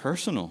a very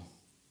personal,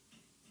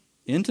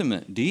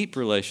 intimate, deep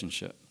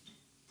relationship.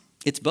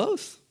 It's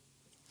both.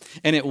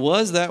 And it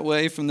was that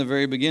way from the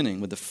very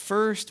beginning. With the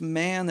first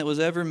man that was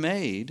ever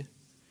made,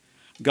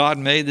 God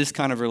made this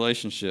kind of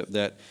relationship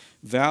that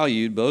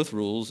valued both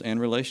rules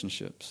and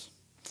relationships.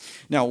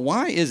 Now,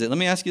 why is it, let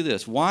me ask you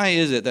this, why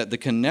is it that the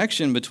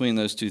connection between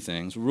those two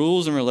things,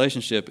 rules and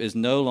relationship, is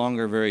no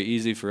longer very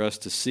easy for us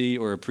to see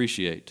or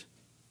appreciate?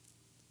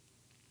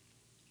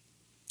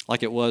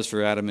 Like it was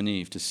for Adam and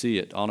Eve, to see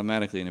it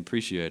automatically and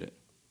appreciate it.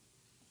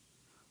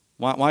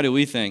 Why do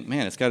we think,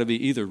 man, it's got to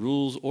be either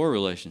rules or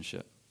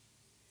relationship?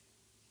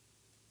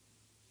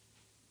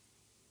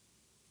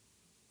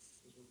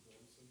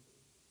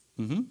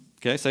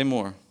 Okay, say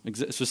more.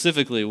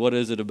 Specifically, what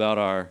is it about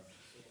our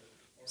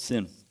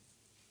sin?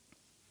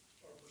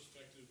 Our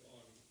perspective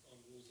on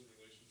rules and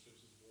relationships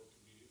is more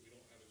immediate. We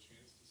don't have a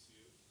chance to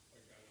see it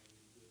like Adam and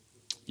Eve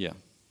did. Yeah,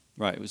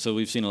 right. So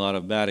we've seen a lot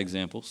of bad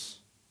examples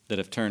that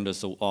have turned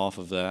us off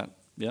of that.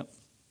 Yep.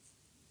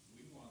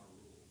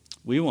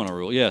 We want a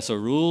rule. Yeah, so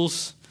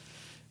rules.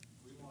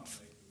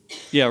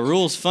 Yeah,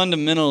 rules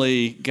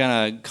fundamentally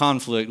kind of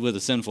conflict with a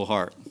sinful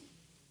heart.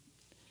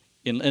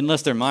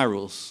 Unless they're my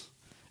rules,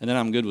 and then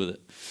I'm good with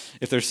it.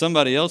 If there's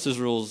somebody else's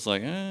rules, it's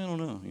like, I don't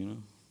know,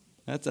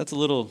 That's a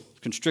little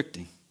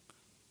constricting.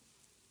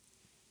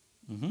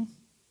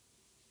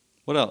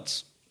 What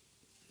else?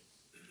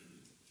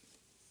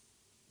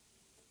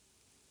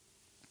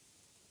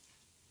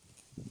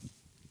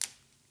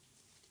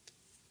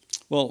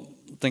 Well,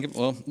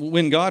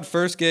 when God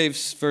first gave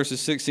verses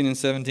 16 and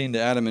 17 to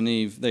Adam and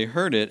Eve, they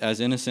heard it as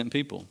innocent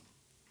people.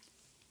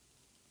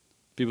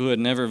 People who had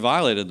never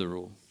violated the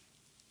rule.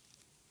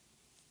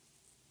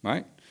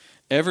 Right?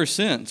 Ever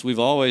since, we've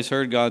always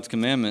heard God's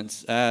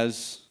commandments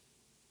as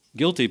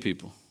guilty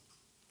people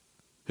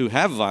who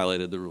have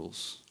violated the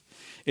rules.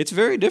 It's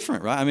very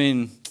different, right? I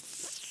mean,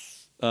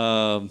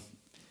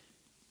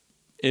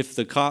 if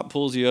the cop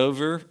pulls you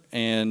over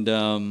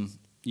and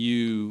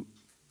you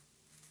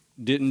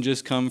didn't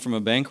just come from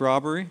a bank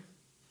robbery,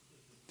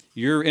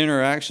 your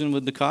interaction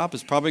with the cop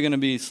is probably going to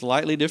be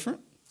slightly different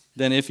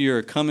than if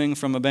you're coming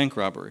from a bank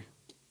robbery.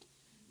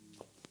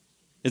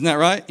 Isn't that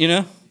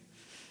right?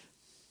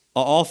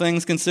 All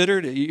things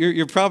considered,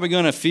 you're probably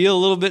going to feel a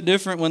little bit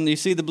different when you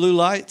see the blue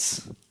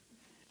lights.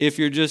 If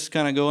you're just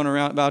kind of going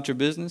around about your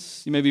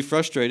business, you may be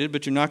frustrated,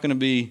 but you're not going to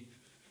be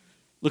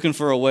looking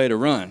for a way to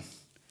run,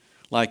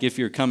 like if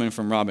you're coming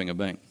from robbing a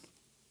bank.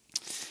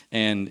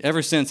 And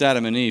ever since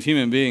Adam and Eve,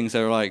 human beings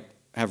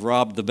have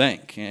robbed the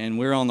bank, and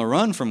we're on the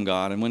run from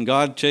God. And when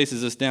God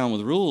chases us down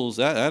with rules,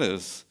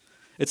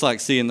 it's like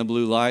seeing the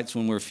blue lights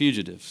when we're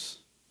fugitives.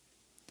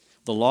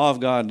 The law of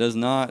God does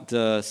not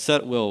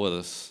set well with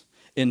us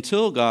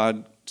until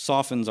God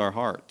softens our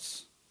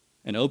hearts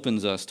and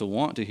opens us to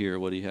want to hear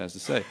what he has to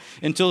say.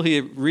 Until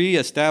he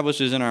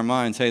reestablishes in our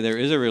minds, hey, there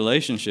is a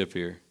relationship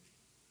here.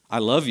 I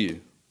love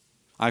you.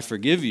 I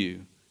forgive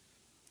you.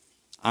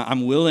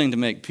 I'm willing to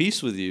make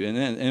peace with you. And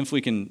if we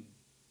can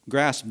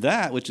grasp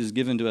that, which is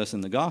given to us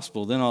in the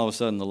gospel, then all of a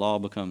sudden the law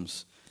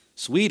becomes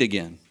sweet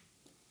again.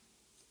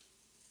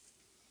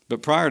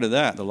 But prior to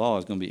that, the law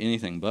is going to be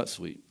anything but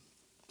sweet.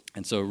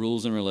 And so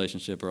rules and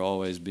relationship are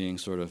always being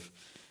sort of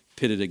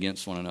pitted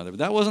against one another. But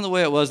that wasn't the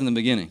way it was in the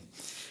beginning.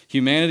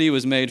 Humanity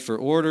was made for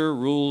order,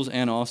 rules,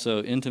 and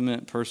also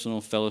intimate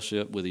personal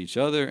fellowship with each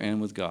other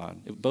and with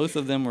God. Both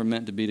of them were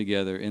meant to be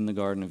together in the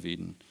Garden of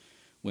Eden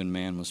when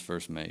man was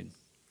first made.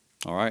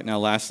 All right, now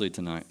lastly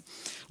tonight,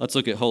 let's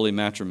look at holy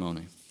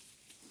matrimony.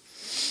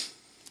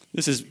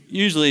 This is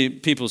usually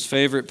people's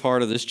favorite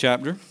part of this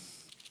chapter.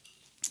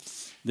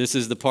 This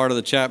is the part of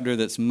the chapter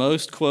that's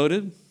most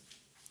quoted.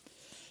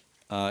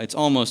 It's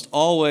almost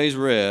always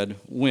read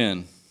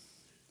when?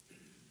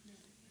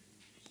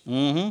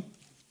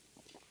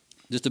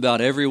 Just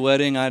about every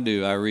wedding I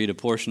do, I read a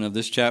portion of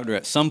this chapter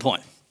at some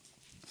point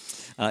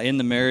in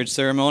the marriage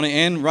ceremony,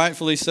 and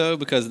rightfully so,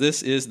 because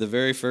this is the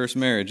very first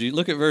marriage. You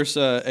look at verse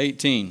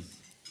 18.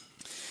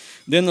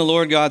 Then the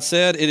Lord God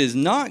said, "It is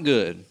not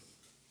good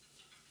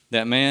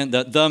that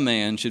the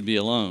man should be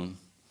alone."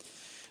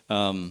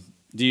 Do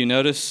you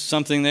notice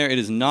something there? It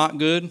is not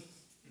good.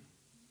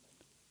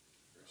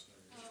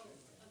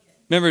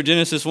 Remember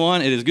Genesis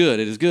 1? It is good,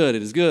 it is good,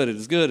 it is good, it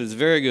is good, it is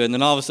very good. And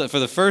then all of a sudden, for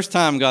the first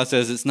time, God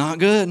says it's not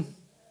good.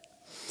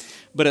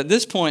 But at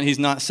this point, he's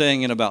not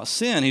saying it about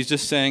sin. He's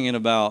just saying it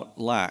about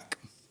lack.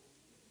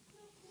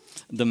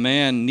 The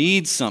man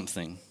needs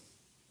something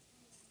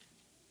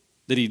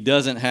that he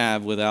doesn't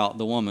have without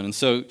the woman. And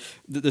so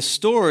the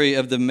story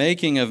of the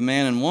making of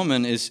man and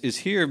woman is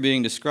here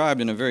being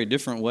described in a very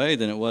different way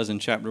than it was in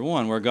chapter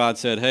 1, where God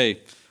said,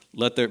 hey,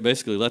 let there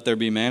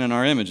be man in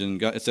our image. And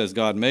God, it says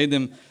God made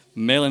them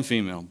male and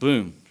female.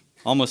 Boom.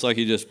 Almost like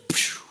he just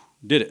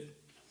did it.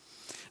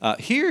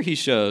 Here he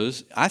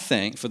shows, I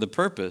think, for the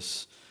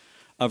purpose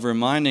of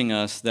reminding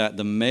us that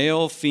the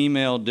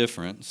male-female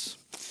difference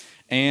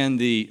and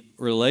the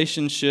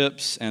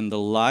relationships and the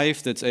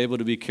life that's able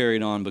to be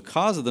carried on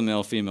because of the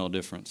male-female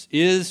difference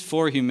is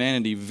for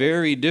humanity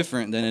very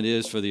different than it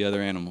is for the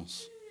other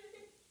animals.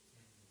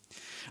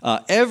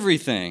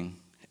 Everything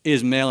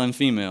is male and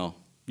female,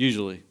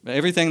 usually.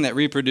 Everything that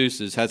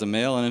reproduces has a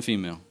male and a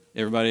female.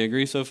 Everybody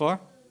agree so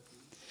far?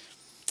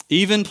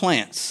 Even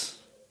plants.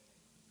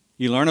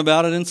 You learn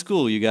about it in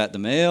school. You got the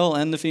male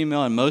and the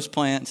female in most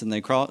plants, and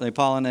they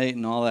pollinate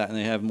and all that, and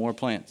they have more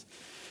plants.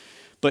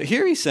 But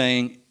here he's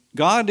saying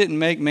God didn't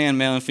make man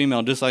male and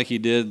female just like he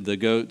did the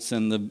goats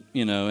and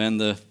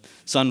the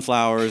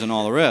sunflowers and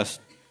all the rest.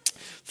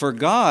 For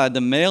God,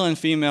 the male and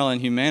female in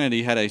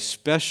humanity had a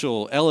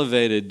special,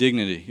 elevated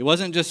dignity. It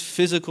wasn't just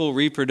physical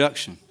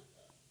reproduction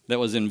that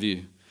was in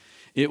view.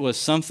 It was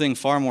something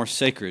far more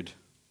sacred.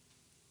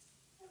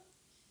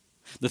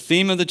 The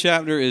theme of the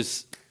chapter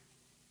is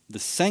the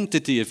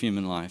sanctity of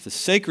human life, the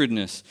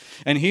sacredness.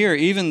 And here,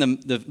 even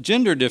the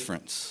gender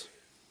difference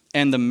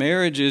and the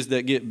marriages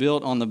that get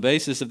built on the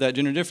basis of that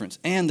gender difference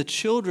and the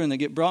children that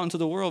get brought into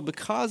the world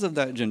because of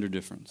that gender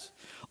difference.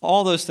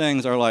 All those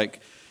things are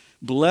like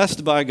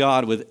blessed by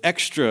God with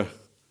extra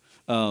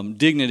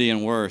dignity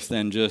and worth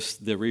than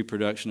just the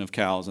reproduction of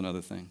cows and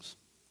other things.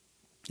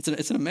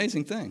 It's an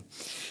amazing thing.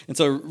 And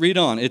so read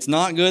on. It's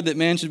not good that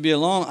man should be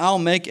alone. I'll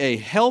make a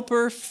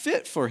helper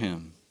fit for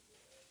him.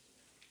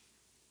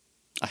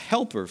 A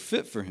helper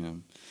fit for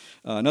him.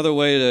 Another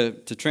way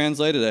to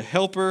translate it, a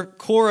helper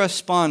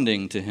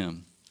corresponding to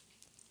him.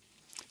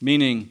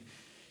 Meaning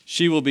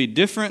she will be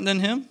different than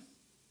him,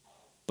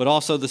 but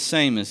also the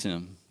same as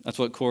him. That's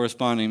what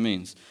corresponding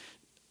means.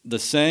 The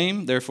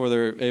same, therefore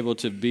they're able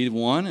to be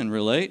one and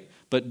relate,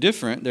 but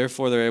different,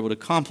 therefore they're able to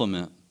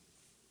complement.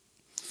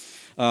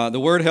 The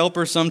word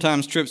helper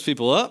sometimes trips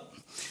people up.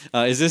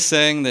 Is this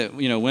saying that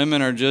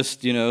women are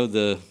just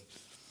the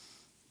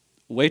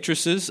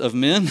waitresses of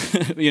men?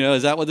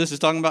 Is that what this is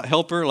talking about?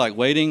 Helper, like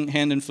waiting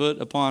hand and foot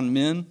upon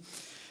men?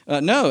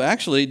 No,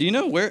 actually. Do you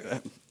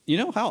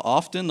know how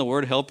often the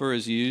word helper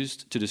is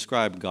used to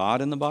describe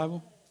God in the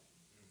Bible?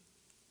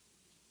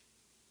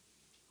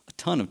 A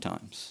ton of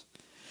times.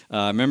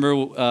 Remember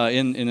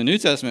in the New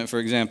Testament, for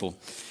example,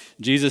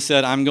 Jesus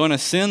said, "I'm going to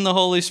send the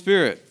Holy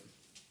Spirit.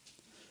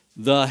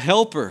 The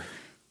helper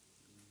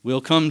will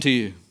come to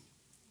you."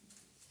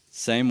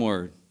 Same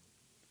word.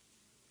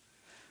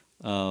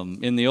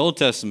 In the Old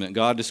Testament,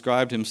 God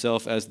described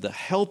himself as the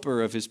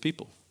helper of his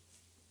people.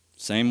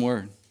 Same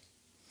word.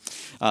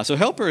 So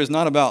helper is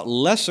not about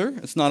lesser.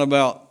 It's not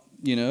about,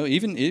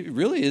 it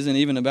really isn't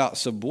even about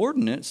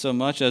subordinate so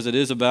much as it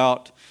is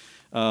about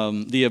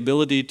the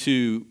ability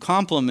to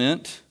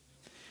complement,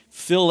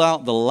 fill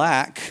out the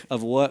lack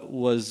of what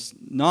was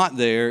not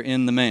there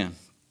in the man,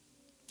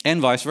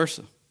 and vice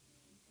versa.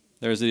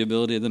 There's the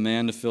ability of the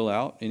man to fill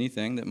out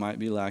anything that might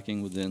be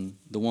lacking within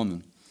the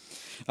woman.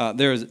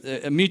 There's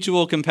a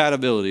mutual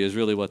compatibility is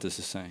really what this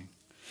is saying.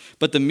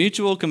 But the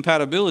mutual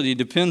compatibility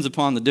depends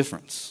upon the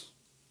difference.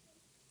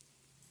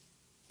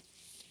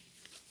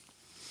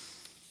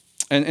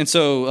 And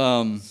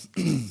so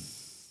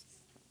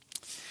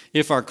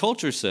if our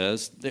culture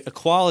says that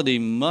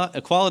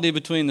equality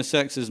between the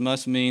sexes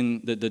must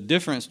mean that the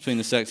difference between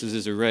the sexes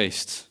is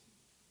erased,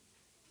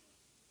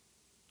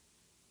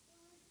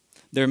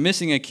 they're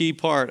missing a key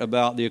part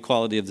about the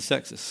equality of the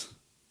sexes.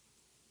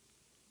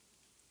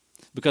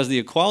 Because the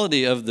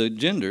equality of the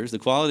genders, the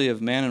equality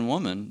of man and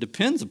woman,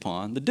 depends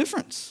upon the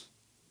difference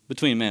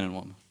between man and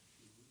woman.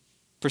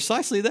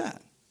 Precisely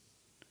that.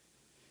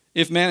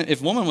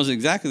 If woman was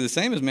exactly the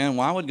same as man,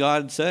 why would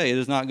God say it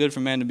is not good for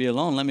man to be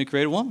alone? Let me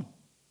create a woman.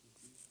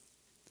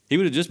 He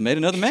would have just made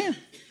another man.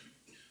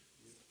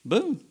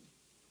 Boom.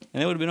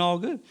 And it would have been all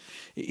good.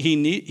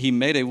 He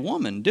made a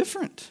woman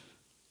different,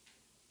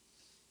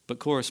 but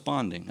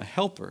corresponding, a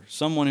helper,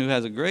 someone who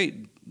has a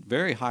great,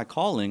 very high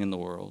calling in the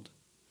world.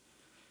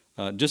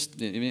 On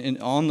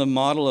the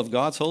model of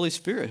God's Holy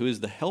Spirit, who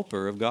is the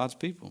helper of God's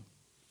people.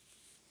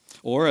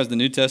 Or, as the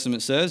New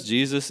Testament says,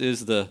 Jesus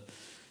is the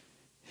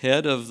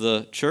head of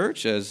the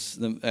church, as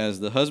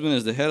the husband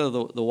is the head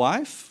of the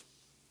wife,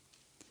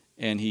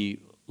 and he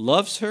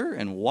loves her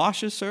and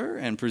washes her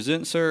and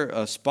presents her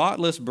a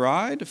spotless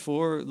bride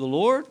for the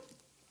Lord.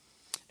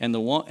 And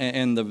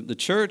the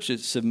church, it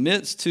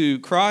submits to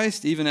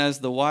Christ, even as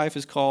the wife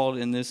is called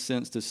in this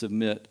sense to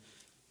submit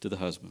to the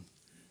husband.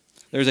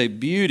 There's a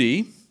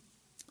beauty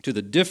to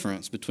the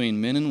difference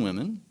between men and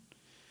women,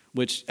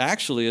 which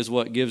actually is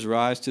what gives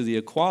rise to the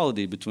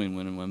equality between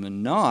men and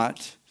women,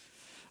 not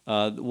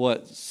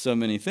what so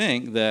many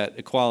think, that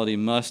equality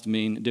must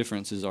mean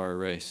differences are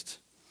erased.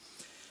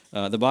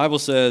 The Bible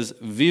says,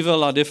 "Vive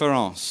la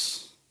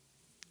différence."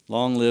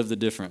 Long live the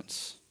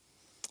difference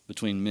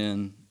between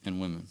men and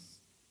women.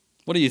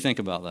 What do you think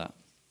about that?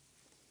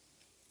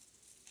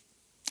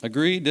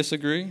 Agree,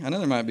 disagree? I know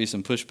there might be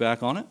some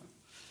pushback on it.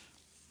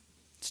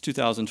 It's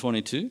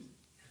 2022,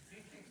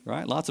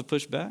 right? Lots of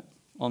pushback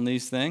on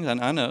these things.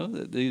 And I know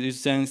that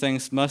these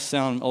things must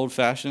sound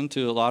old-fashioned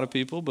to a lot of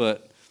people,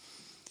 but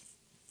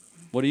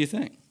what do you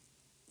think?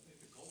 I think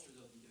the culture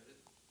doesn't get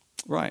it.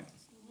 Right.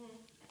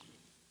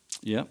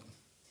 Yep.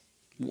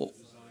 Well,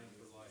 Designed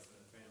for life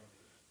and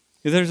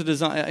family. there's a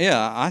design.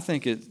 Yeah, I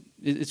think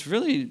it's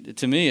really,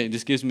 to me, it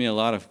just gives me a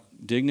lot of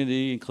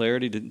dignity and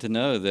clarity to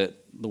know that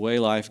the way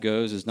life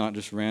goes is not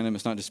just random.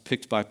 It's not just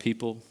picked by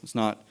people. It's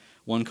not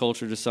one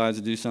culture decides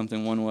to do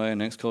something one way,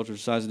 next culture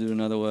decides to do it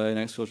another way,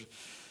 next culture.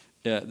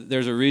 Yeah,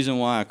 there's a reason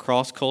why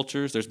across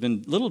cultures, there's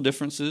been little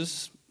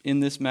differences in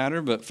this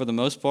matter, but for the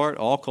most part,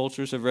 all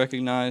cultures have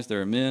recognized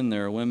there are men,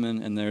 there are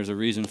women, and there's a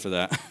reason for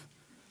that.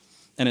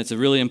 And it's a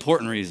really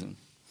important reason.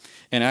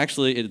 And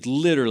actually, it's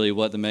literally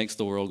what makes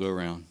the world go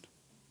round.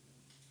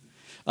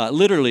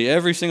 Literally,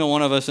 every single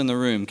one of us in the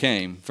room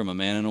came from a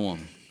man and a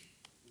woman.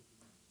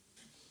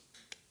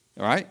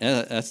 All right?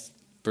 That's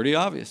pretty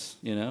obvious,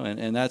 you know.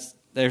 And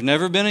there's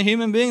never been a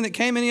human being that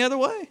came any other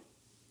way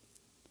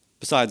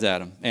besides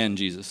Adam and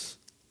Jesus.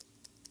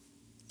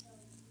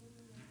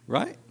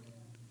 Right?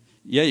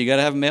 Yeah, you got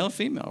to have a male and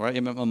female, right?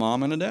 A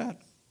mom and a dad.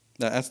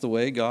 That's the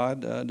way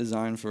God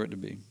designed for it to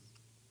be.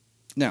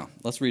 Now,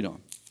 let's read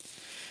on.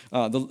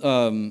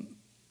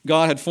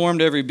 God had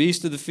formed every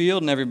beast of the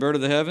field and every bird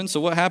of the heavens.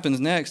 So what happens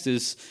next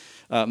is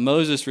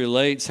Moses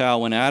relates how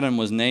when Adam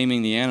was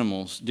naming the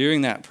animals,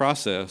 during that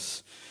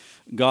process,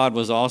 God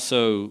was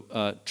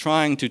also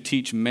trying to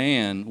teach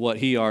man what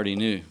he already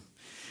knew.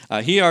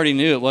 He already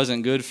knew it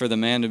wasn't good for the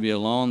man to be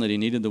alone, that he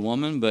needed the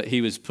woman, but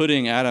he was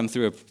putting Adam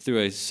through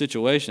a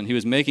situation. He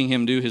was making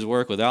him do his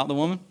work without the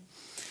woman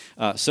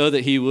so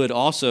that he would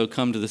also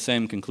come to the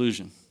same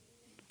conclusion.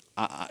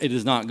 It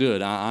is not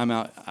good.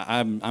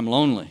 I'm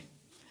lonely,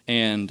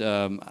 and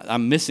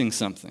I'm missing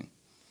something.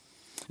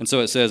 And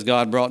so it says,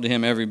 God brought to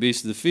him every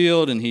beast of the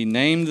field, and he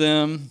named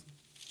them,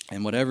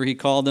 and whatever he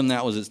called them,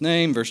 that was its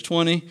name. Verse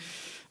 20.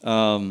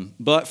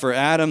 But for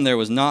Adam, there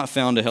was not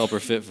found a helper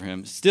fit for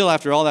him. Still,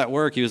 after all that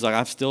work, he was like,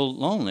 I'm still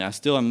lonely. I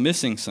still am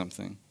missing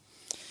something.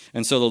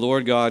 And so the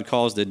Lord God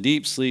caused a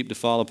deep sleep to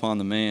fall upon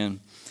the man.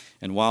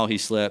 And while he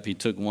slept, he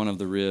took one of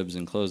the ribs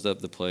and closed up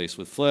the place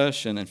with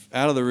flesh. And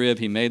out of the rib,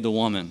 he made the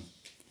woman.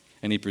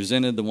 And he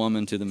presented the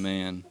woman to the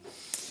man.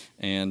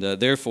 And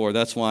therefore,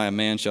 that's why a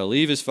man shall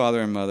leave his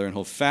father and mother and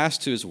hold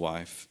fast to his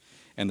wife.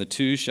 And the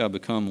two shall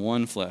become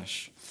one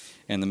flesh.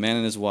 And the man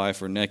and his wife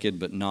were naked,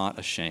 but not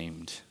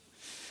ashamed.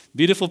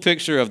 Beautiful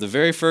picture of the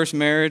very first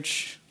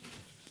marriage.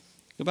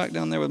 Go back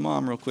down there with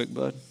Mom real quick,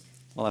 bud,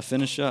 while I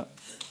finish up.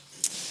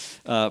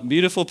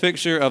 Beautiful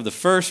picture of the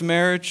first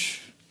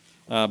marriage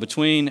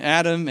between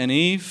Adam and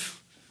Eve,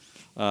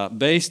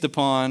 based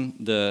upon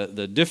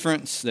the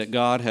difference that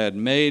God had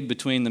made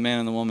between the man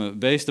and the woman.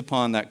 Based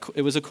upon that,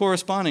 it was a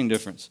corresponding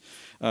difference.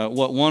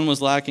 What one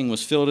was lacking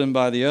was filled in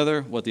by the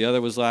other. What the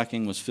other was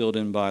lacking was filled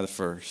in by the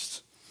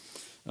first.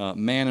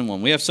 Man and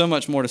woman. We have so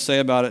much more to say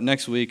about it.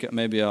 Next week,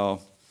 maybe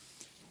I'll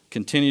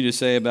continue to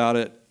say about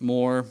it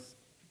more,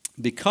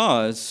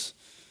 because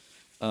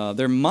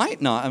there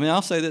might not,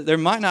 I'll say that there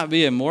might not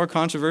be a more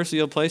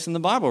controversial place in the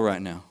Bible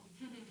right now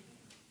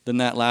than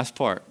that last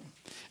part.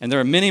 And there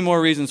are many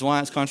more reasons why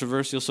it's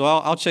controversial, so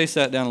I'll chase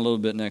that down a little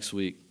bit next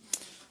week.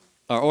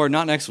 Or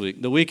not next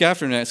week, the week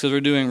after next, because we're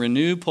doing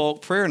Renew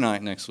Polk Prayer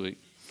Night next week.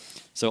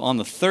 So on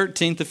the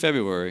 13th of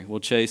February, we'll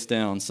chase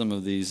down some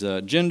of these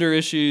gender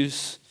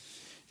issues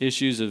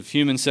of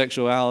human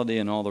sexuality,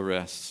 and all the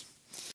rest.